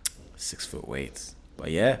 6 Foot Weights.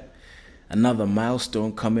 But yeah, another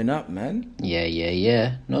milestone coming up, man.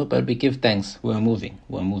 Yeah. No, but we give thanks. We're moving.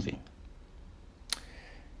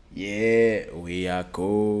 Yeah, we are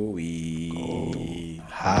going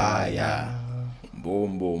higher.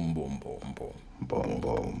 Boom, boom, boom, boom, boom. Boom,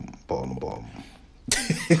 boom, boom, boom.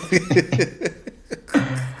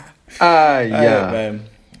 Yeah. Right,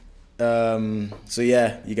 man. So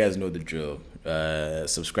yeah, you guys know the drill.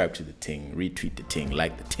 Subscribe to the ting, retweet the ting,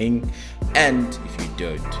 like the ting, and if you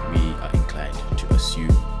don't, we are inclined to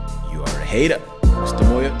assume you are a hater. Mr.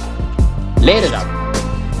 Moyo, later.